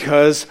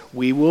 Because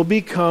we will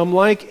become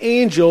like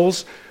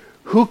angels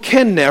who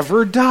can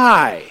never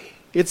die.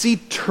 It's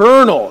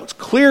eternal. It's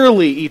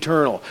clearly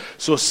eternal.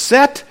 So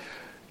set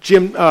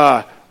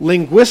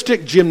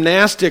linguistic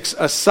gymnastics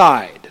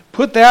aside.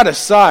 Put that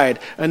aside.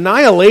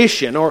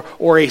 Annihilation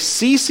or a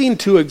ceasing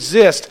to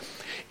exist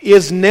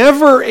is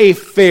never a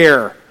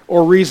fair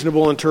or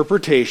reasonable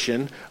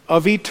interpretation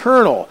of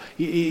eternal.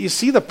 You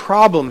see the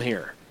problem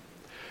here.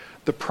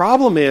 The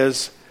problem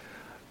is,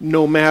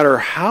 no matter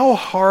how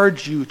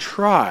hard you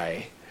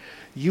try,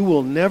 you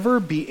will never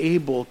be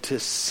able to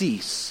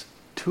cease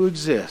to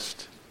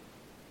exist.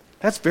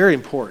 That's very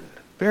important.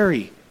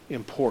 Very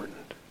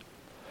important.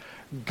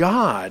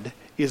 God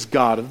is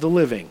God of the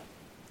living.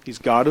 He's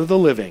God of the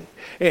living.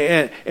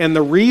 And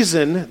the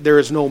reason there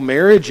is no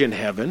marriage in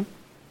heaven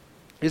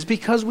is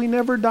because we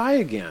never die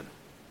again.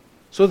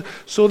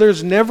 So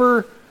there's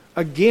never,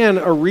 again,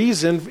 a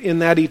reason in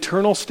that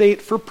eternal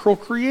state for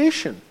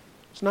procreation.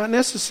 It's not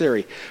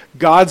necessary.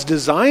 God's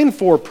design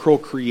for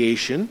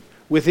procreation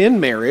within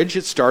marriage,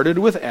 it started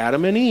with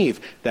Adam and Eve.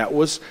 That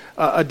was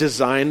a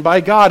design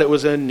by God. It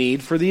was a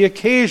need for the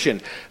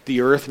occasion. The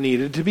earth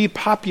needed to be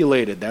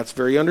populated. That's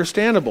very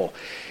understandable.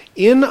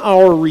 In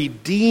our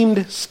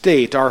redeemed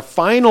state, our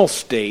final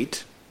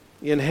state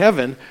in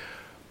heaven,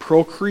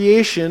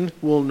 procreation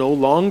will no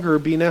longer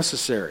be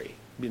necessary,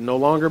 no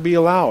longer be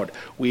allowed.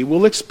 We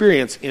will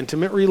experience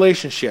intimate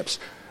relationships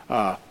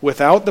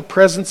without the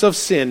presence of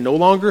sin,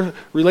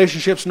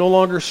 relationships no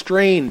longer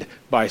strained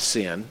by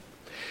sin.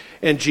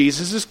 And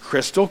Jesus is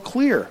crystal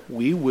clear.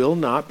 We will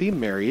not be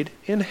married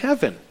in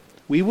heaven.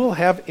 We will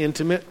have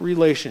intimate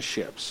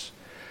relationships.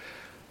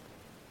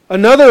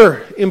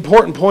 Another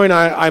important point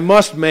I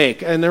must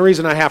make, and the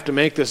reason I have to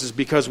make this is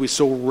because we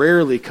so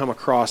rarely come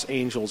across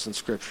angels in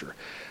Scripture.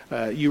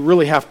 You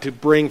really have to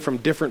bring from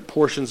different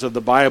portions of the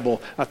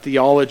Bible a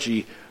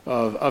theology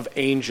of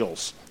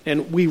angels.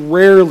 And we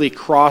rarely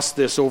cross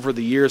this over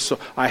the years, so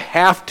I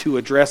have to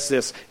address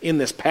this in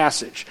this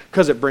passage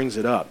because it brings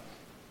it up.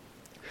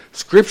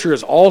 Scripture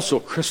is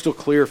also crystal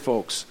clear,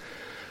 folks.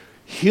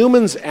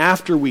 Humans,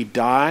 after we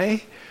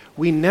die,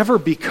 we never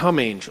become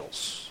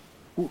angels.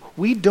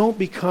 We don't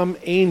become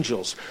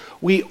angels.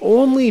 We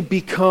only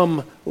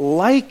become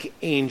like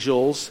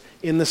angels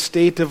in the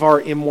state of our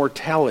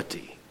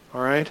immortality.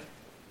 All right?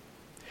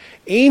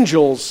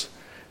 Angels,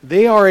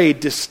 they are a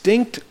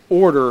distinct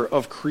order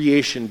of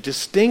creation,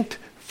 distinct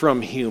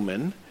from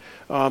human.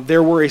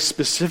 There were a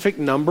specific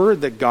number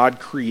that God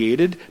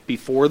created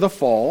before the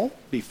fall,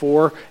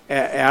 before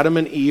Adam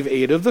and Eve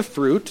ate of the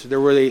fruit. There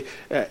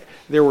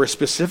were a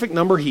specific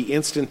number he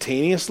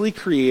instantaneously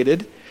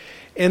created,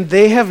 and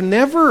they have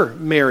never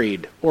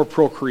married or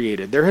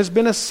procreated. There has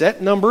been a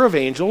set number of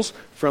angels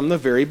from the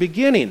very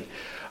beginning.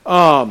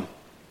 I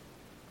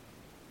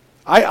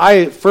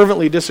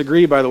fervently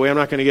disagree, by the way. I'm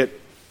not going to get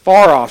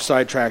far off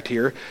sidetracked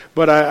here,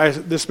 but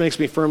this makes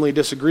me firmly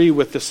disagree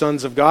with the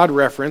sons of God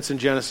reference in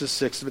Genesis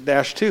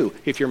 6-2,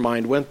 if your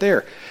mind went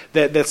there.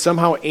 That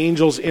somehow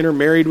angels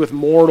intermarried with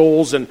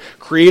mortals and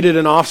created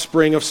an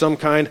offspring of some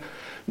kind.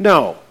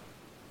 No.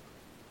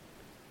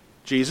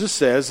 Jesus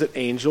says that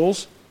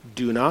angels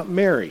do not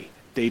marry.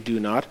 They do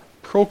not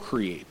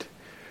procreate.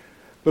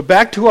 But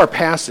back to our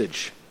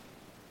passage.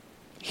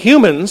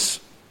 Humans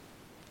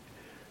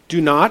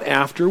do not,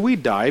 after we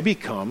die,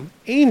 become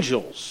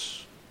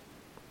angels.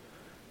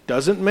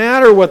 Doesn't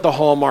matter what the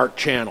Hallmark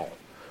Channel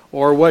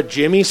or what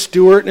Jimmy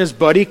Stewart and his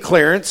buddy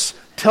Clarence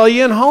tell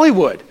you in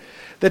Hollywood.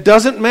 That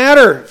doesn't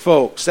matter,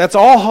 folks. That's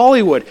all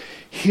Hollywood.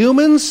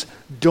 Humans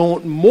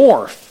don't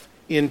morph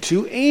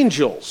into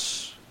angels.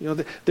 You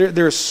know,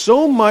 there's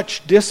so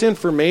much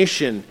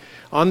disinformation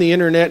on the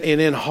internet and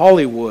in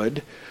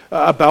Hollywood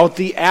about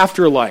the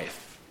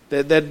afterlife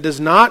that does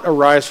not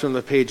arise from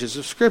the pages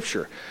of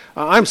Scripture.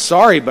 I'm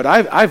sorry, but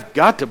I've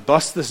got to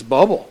bust this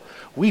bubble.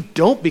 We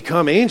don't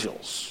become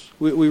angels.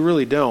 We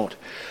really don't.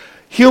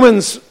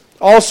 Humans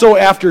also,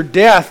 after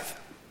death,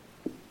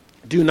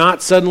 do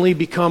not suddenly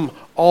become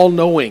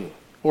all-knowing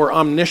or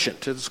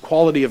omniscient. It's the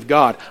quality of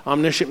God.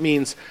 Omniscient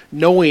means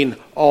knowing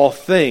all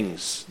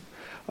things.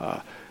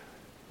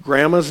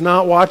 Grandma's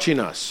not watching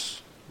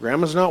us.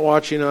 Grandma's not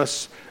watching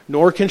us,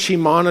 nor can she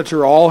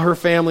monitor all her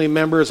family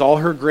members, all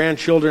her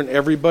grandchildren,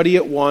 everybody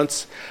at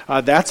once.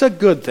 That's a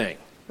good thing.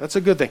 That's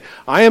a good thing.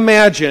 I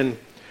imagine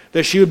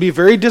that she would be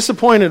very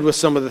disappointed with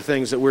some of the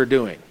things that we're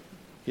doing.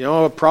 You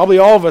know, probably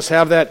all of us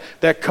have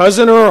that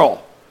cousin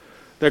Earl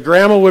that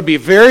Grandma would be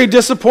very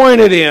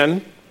disappointed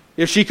in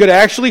if she could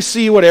actually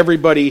see what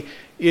everybody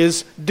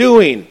is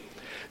doing.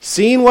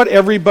 Seeing what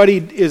everybody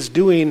is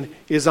doing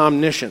is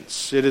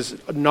omniscience. It is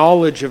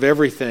knowledge of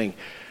everything.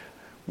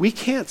 We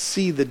can't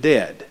see the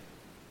dead.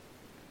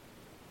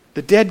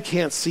 The dead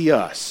can't see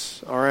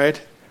us, all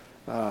right?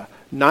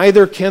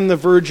 Neither can the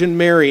Virgin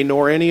Mary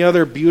nor any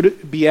other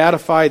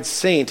beatified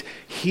saint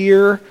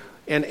hear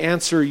and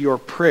answer your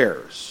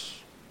prayers.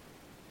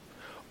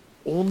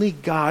 Only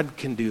God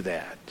can do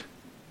that.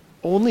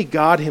 Only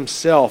God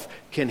himself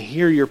can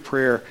hear your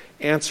prayer,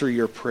 answer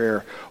your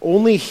prayer.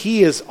 Only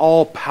he is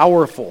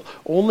all-powerful.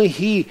 Only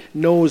he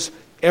knows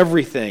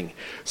everything.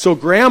 So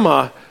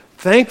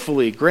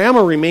thankfully,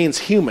 Grandma remains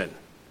human.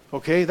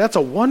 Okay? That's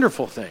a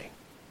wonderful thing.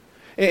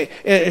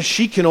 And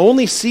she can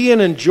only see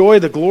and enjoy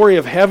the glory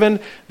of heaven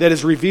that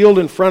is revealed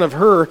in front of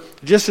her,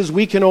 just as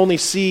we can only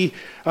see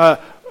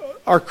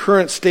our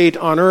current state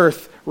on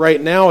earth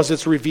right now as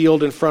it's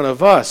revealed in front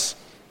of us.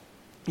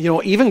 You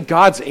know, even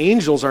God's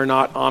angels are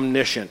not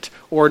omniscient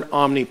or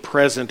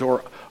omnipresent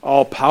or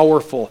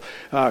all-powerful.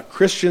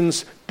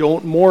 Christians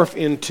don't morph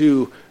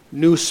into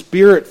new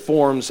spirit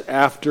forms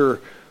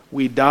after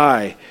we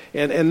die.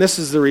 And this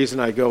is the reason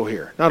I go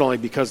here, not only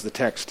because the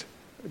text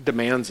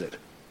demands it.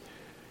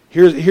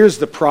 Here's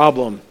the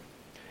problem,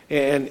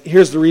 and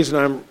here's the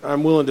reason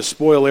I'm willing to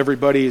spoil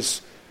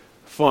everybody's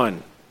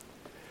fun.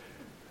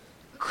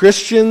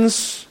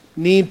 Christians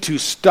need to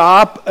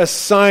stop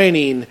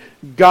assigning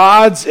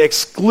God's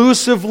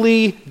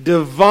exclusively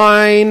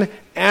divine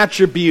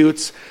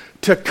attributes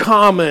to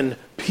common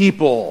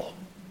people.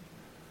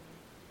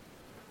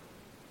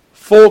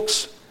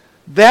 Folks,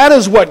 that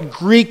is what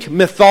Greek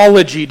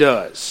mythology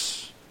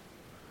does.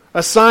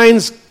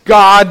 Assigns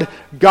God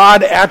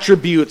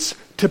attributes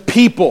to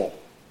people.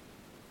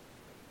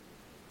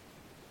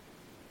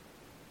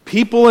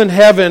 People in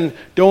heaven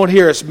don't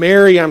hear us.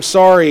 Mary, I'm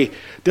sorry,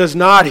 does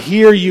not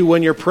hear you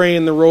when you're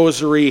praying the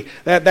rosary.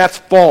 That's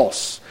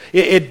false.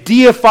 It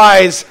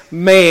deifies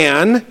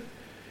man.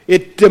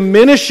 It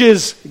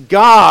diminishes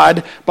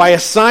God by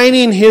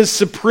assigning his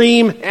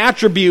supreme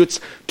attributes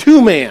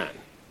to man.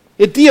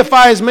 It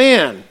deifies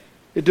man.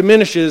 It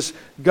diminishes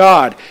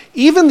God.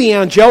 Even the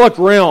angelic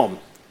realm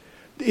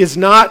is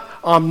not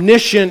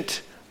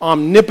omniscient,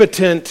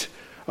 omnipotent,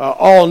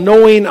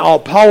 all-knowing,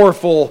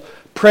 all-powerful,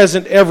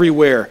 present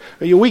everywhere.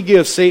 We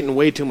give Satan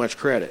way too much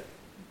credit.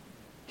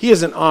 He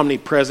isn't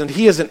omnipresent.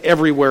 He isn't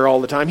everywhere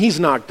all the time. He's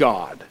not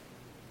God.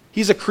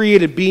 He's a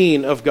created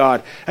being of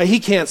God. He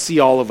can't see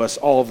all of us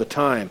all the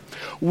time.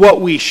 What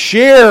we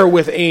share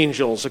with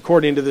angels,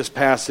 according to this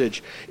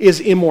passage, is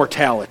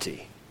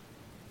immortality.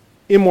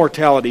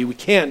 Immortality. We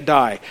can't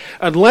die.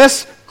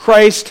 Unless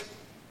Christ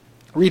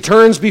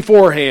returns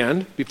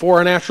beforehand, before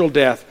our natural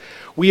death,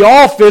 we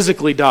all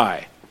physically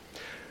die.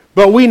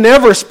 But we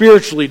never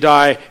spiritually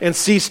die and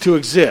cease to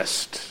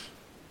exist.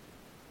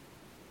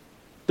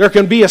 There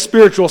can be a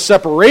spiritual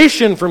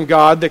separation from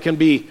God that can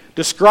be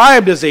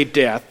described as a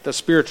death, a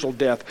spiritual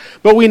death,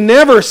 but we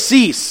never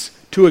cease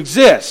to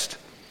exist.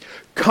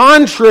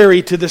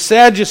 Contrary to the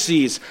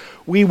Sadducees,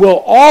 we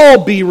will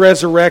all be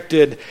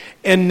resurrected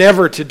and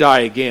never to die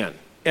again,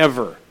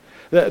 ever.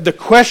 The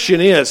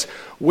question is,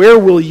 where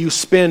will you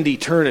spend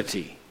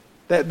eternity?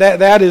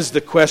 That is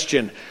the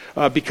question,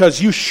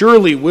 because you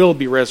surely will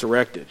be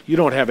resurrected. You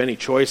don't have any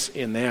choice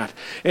in that.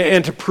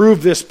 And to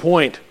prove this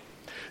point,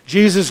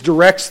 Jesus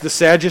directs the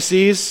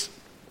Sadducees.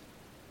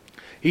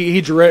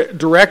 He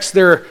directs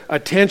their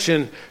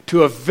attention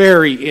to a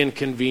very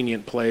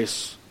inconvenient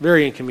place,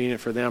 very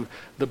inconvenient for them,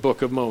 the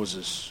book of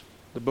Moses.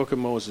 The book of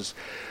Moses.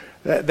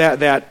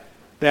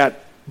 That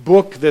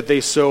book that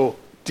they so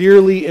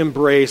dearly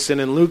embrace.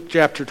 And in Luke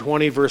chapter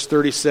 20, verse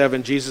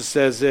 37, Jesus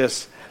says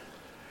this,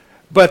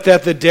 "But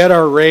that the dead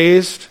are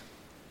raised,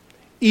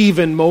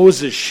 even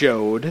Moses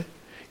showed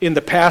in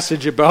the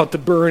passage about the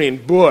burning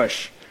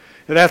bush.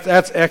 And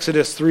that's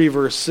Exodus 3,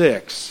 verse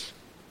 6,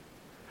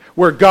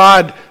 where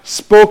God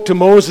spoke to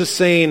Moses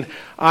saying,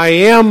 I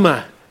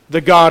am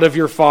the God of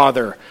your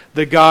father,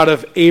 the God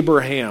of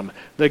Abraham,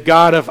 the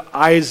God of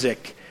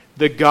Isaac,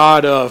 the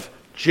God of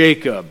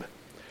Jacob.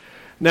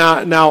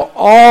 Now,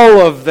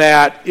 all of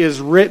that is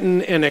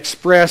written and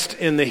expressed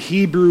in the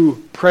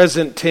Hebrew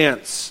present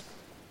tense.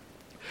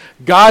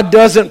 God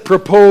doesn't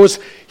propose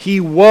he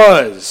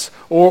was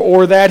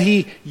or that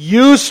he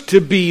used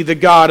to be the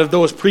God of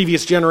those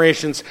previous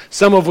generations,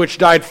 some of which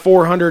died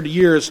 400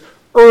 years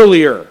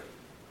earlier.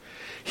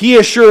 He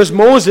assures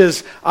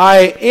Moses,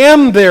 I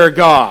am their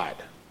God,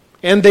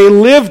 and they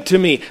live to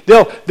me.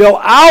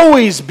 They'll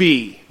always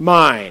be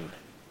mine.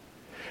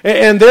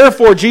 And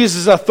therefore,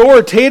 Jesus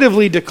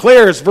authoritatively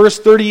declares, verse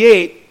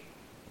 38,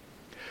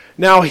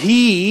 now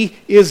he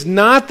is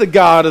not the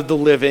God of the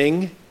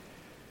living,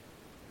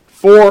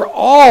 for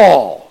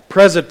all,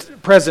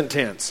 present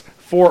tense,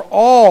 for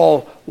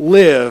all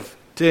live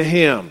to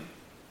him.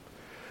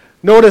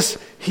 Notice,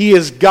 he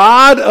is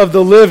God of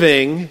the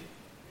living,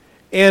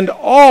 and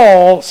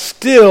all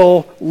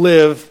still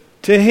live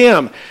to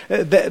him.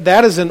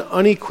 That is an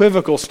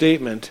unequivocal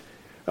statement,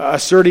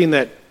 asserting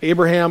that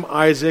Abraham,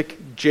 Isaac,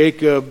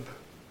 Jacob,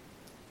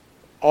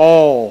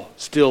 all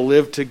still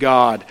live to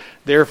God.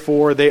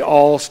 Therefore, they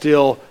all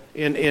still,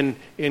 in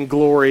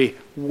glory,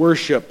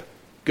 worship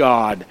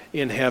God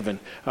in heaven.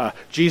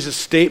 Jesus'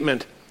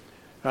 statement,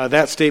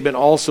 that statement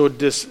also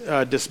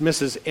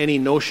dismisses any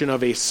notion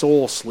of a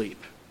soul sleep.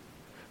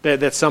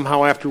 That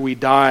somehow after we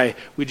die,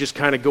 we just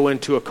kind of go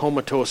into a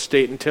comatose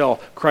state until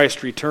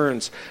Christ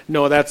returns.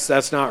 No,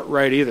 that's not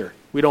right either.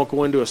 We don't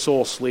go into a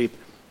soul sleep.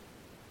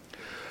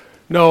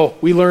 No,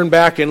 we learn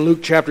back in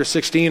Luke chapter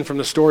 16 from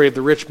the story of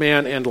the rich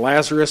man and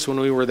Lazarus when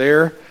we were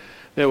there,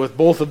 that with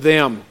both of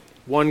them,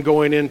 one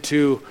going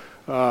into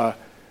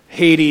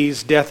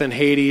Hades, death in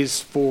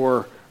Hades,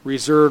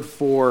 reserved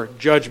for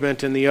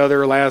judgment, and the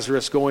other,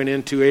 Lazarus, going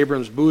into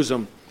Abram's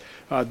bosom,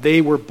 they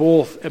were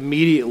both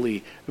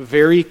immediately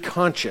very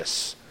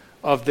conscious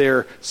of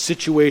their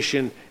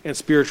situation and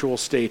spiritual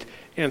state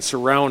and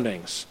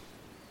surroundings.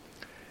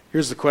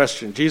 Here's the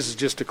question. Jesus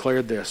just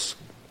declared this.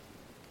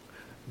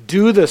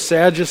 Do the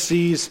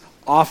Sadducees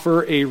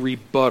offer a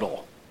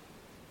rebuttal?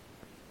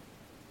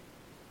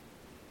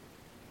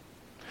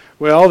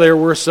 Well, there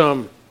were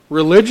some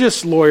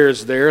religious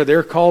lawyers there.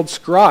 They're called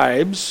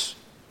scribes.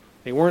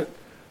 They weren't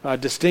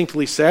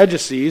distinctly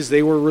Sadducees.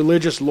 They were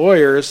religious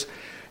lawyers,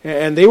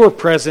 and they were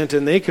present,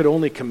 and they could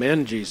only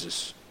commend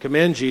Jesus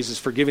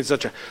for giving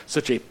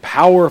such a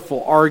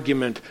powerful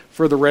argument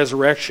for the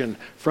resurrection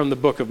from the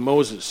book of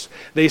Moses.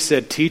 They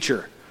said,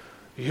 Teacher,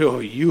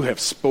 you have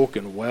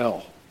spoken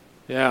well.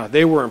 Yeah,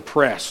 they were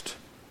impressed.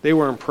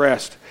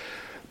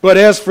 But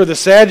as for the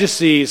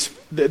Sadducees,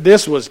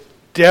 this was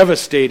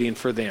devastating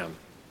for them.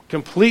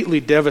 Completely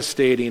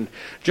devastating.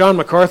 John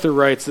MacArthur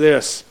writes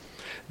this: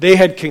 they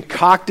had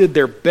concocted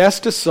their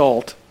best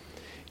assault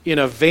in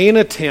a vain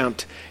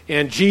attempt,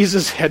 and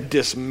Jesus had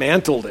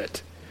dismantled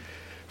it.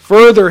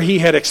 Further, he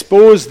had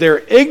exposed their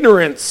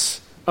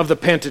ignorance of the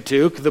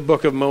Pentateuch, the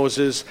book of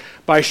Moses,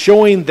 by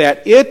showing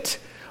that it,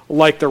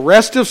 like the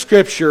rest of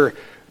Scripture,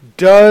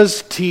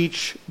 does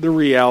teach the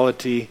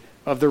reality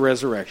of the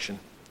resurrection.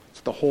 That's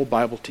what the whole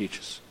Bible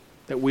teaches,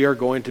 that we are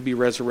going to be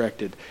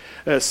resurrected.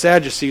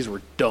 Sadducees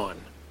were done.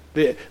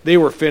 They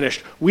were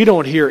finished. We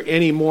don't hear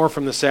any more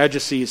from the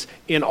Sadducees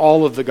in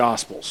all of the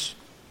Gospels.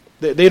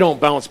 They don't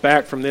bounce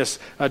back from this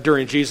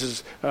during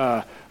Jesus'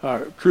 after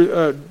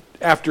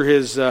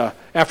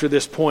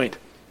this point.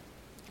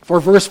 For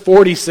verse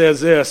 40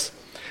 says this: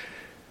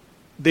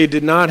 they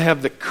did not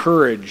have the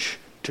courage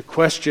to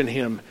question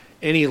him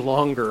any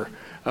longer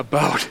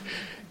about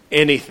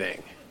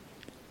anything.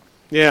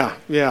 Yeah.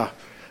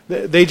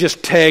 They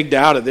just tagged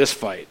out of this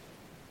fight.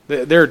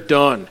 They're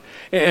done.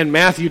 And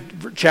Matthew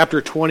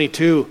chapter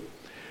 22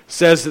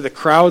 says that the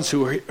crowds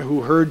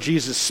who heard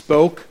Jesus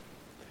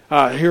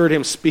heard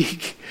him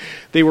speak,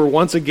 they were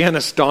once again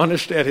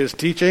astonished at his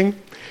teaching.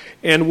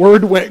 And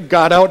word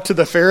got out to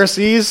the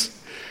Pharisees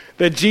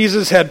that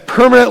Jesus had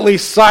permanently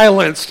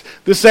silenced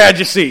the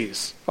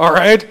Sadducees. All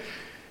right?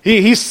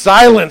 He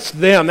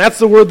silenced them. That's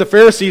the word the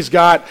Pharisees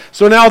got.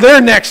 So now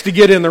they're next to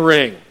get in the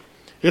ring.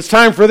 It's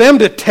time for them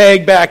to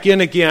tag back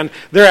in again.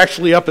 They're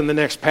actually up in the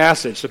next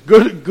passage. So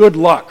good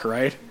luck,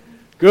 right?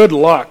 Good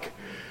luck.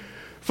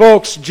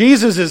 Folks,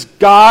 Jesus is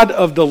God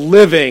of the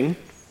living,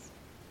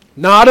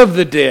 not of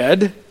the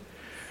dead.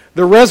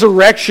 The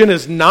resurrection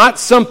is not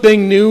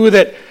something new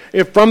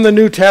from the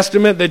New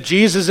Testament that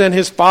Jesus and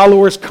his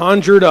followers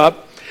conjured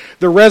up.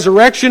 The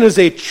resurrection is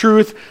a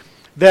truth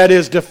that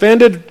is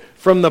defended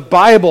from the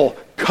Bible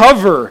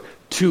cover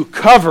to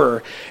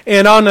cover.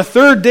 And on the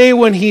third day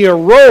when he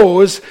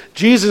arose,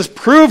 Jesus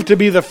proved to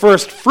be the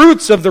first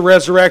fruits of the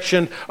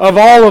resurrection of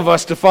all of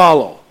us to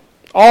follow,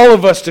 all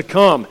of us to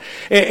come.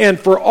 And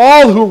for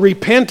all who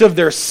repent of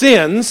their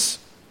sins,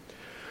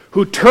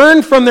 who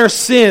turn from their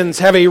sins,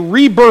 have a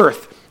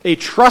rebirth, a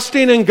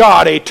trusting in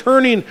God, a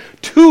turning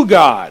to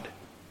God,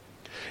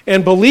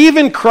 and believe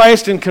in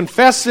Christ and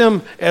confess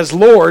Him as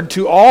Lord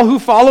to all who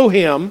follow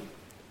Him,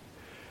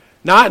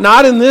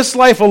 not in this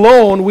life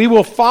alone, we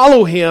will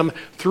follow Him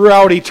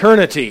throughout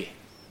eternity.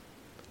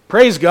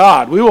 Praise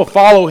God. We will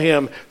follow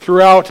Him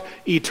throughout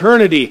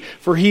eternity,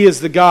 for He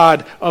is the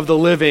God of the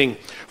living.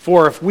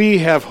 For if we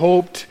have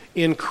hoped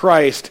in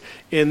Christ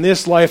in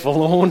this life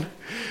alone,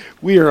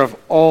 we are of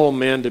all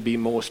men to be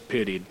most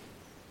pitied.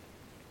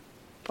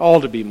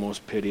 All to be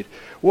most pitied.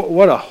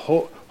 What a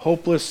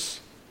hopeless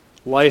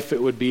life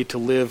it would be to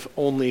live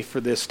only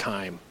for this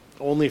time,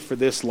 only for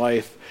this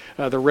life.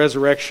 The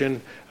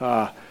resurrection,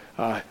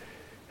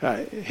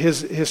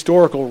 his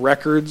historical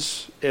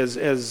records,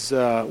 as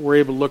we're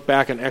able to look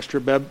back on extra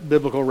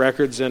biblical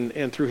records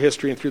and through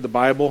history and through the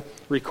Bible,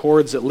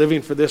 records that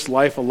living for this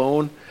life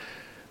alone,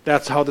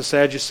 that's how the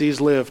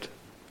Sadducees lived.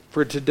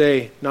 For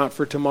today, not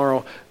for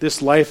tomorrow.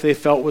 This life they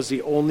felt was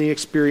the only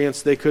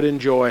experience they could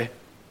enjoy.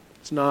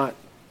 It's not.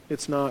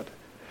 It's not.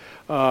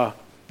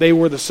 They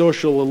were the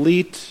social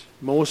elite,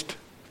 most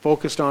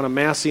focused on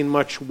amassing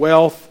much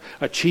wealth,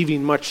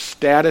 achieving much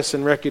status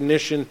and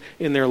recognition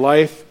in their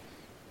life.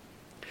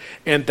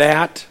 And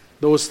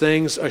those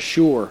things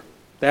assure,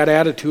 that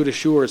attitude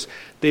assures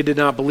they did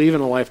not believe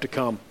in a life to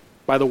come.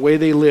 By the way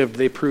they lived,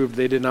 they proved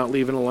they did not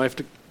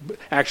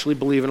actually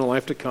believe in a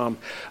life to come.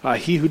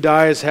 He who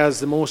dies has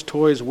the most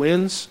toys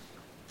wins.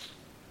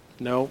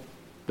 No,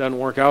 doesn't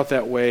work out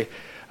that way.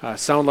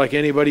 Sound like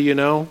anybody you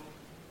know?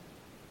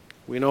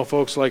 We know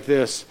folks like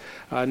this.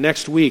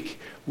 Next week,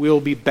 we'll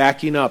be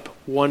backing up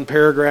one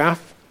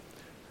paragraph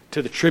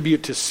to the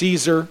tribute to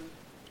Caesar.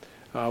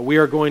 We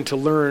are going to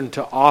learn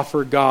to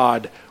offer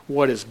God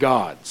what is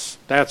God's.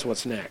 That's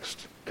what's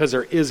next, because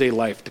there is a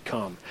life to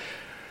come.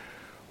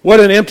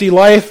 What an empty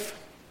life,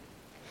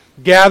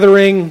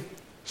 gathering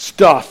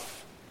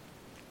stuff.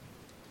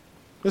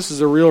 This is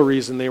the real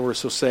reason they were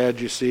so sad,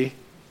 you see.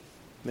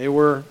 They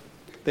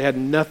had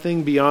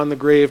nothing beyond the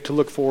grave to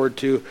look forward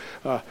to.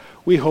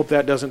 We hope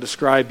that doesn't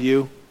describe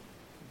you.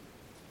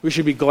 We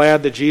should be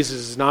glad that Jesus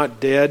is not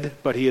dead,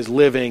 but He is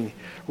living.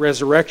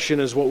 Resurrection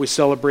is what we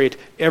celebrate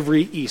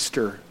every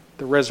Easter.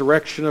 The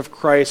resurrection of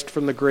Christ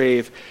from the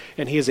grave.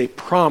 And He is a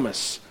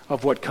promise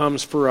of what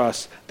comes for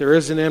us. There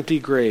is an empty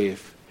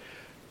grave.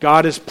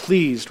 God is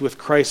pleased with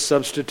Christ's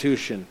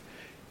substitution.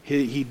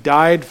 He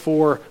died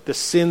for the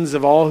sins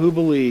of all who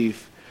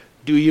believe.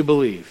 Do you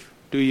believe?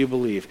 Do you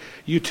believe?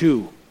 You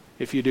too,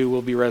 if you do,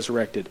 will be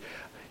resurrected.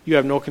 You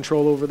have no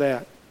control over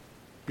that.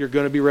 You're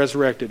going to be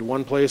resurrected,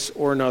 one place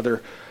or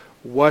another.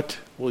 What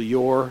will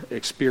your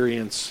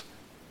experience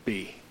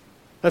be?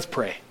 Let's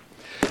pray.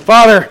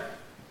 Father,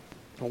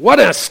 what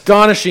an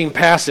astonishing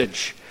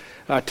passage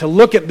to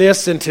look at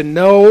this and to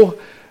know,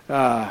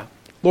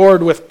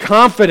 Lord, with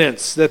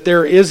confidence that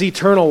there is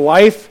eternal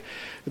life,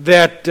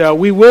 that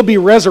we will be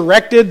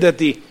resurrected, that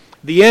the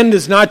end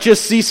is not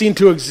just ceasing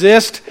to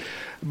exist,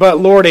 but,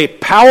 Lord, a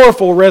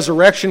powerful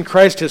resurrection.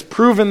 Christ has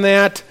proven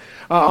that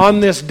on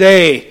this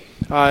day,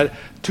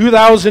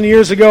 2,000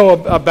 years ago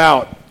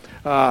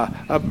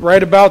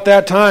right about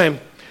that time.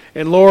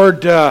 And,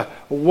 Lord,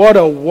 what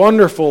a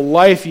wonderful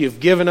life you've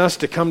given us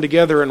to come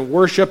together and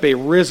worship a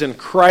risen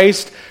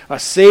Christ, a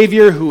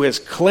Savior who has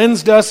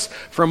cleansed us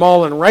from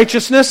all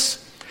unrighteousness.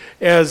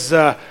 As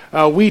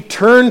we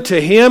turn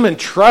to Him and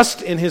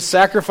trust in His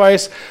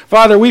sacrifice.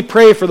 Father, we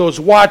pray for those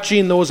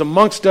watching, those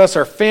amongst us,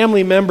 our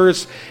family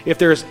members. If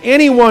there's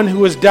anyone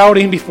who is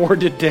doubting before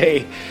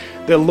today,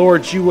 that,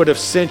 Lord, you would have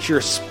sent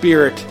your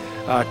Spirit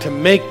to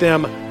make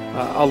them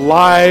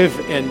alive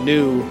and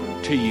new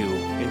to you.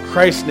 In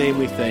Christ's name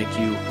we thank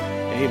you.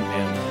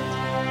 Amen.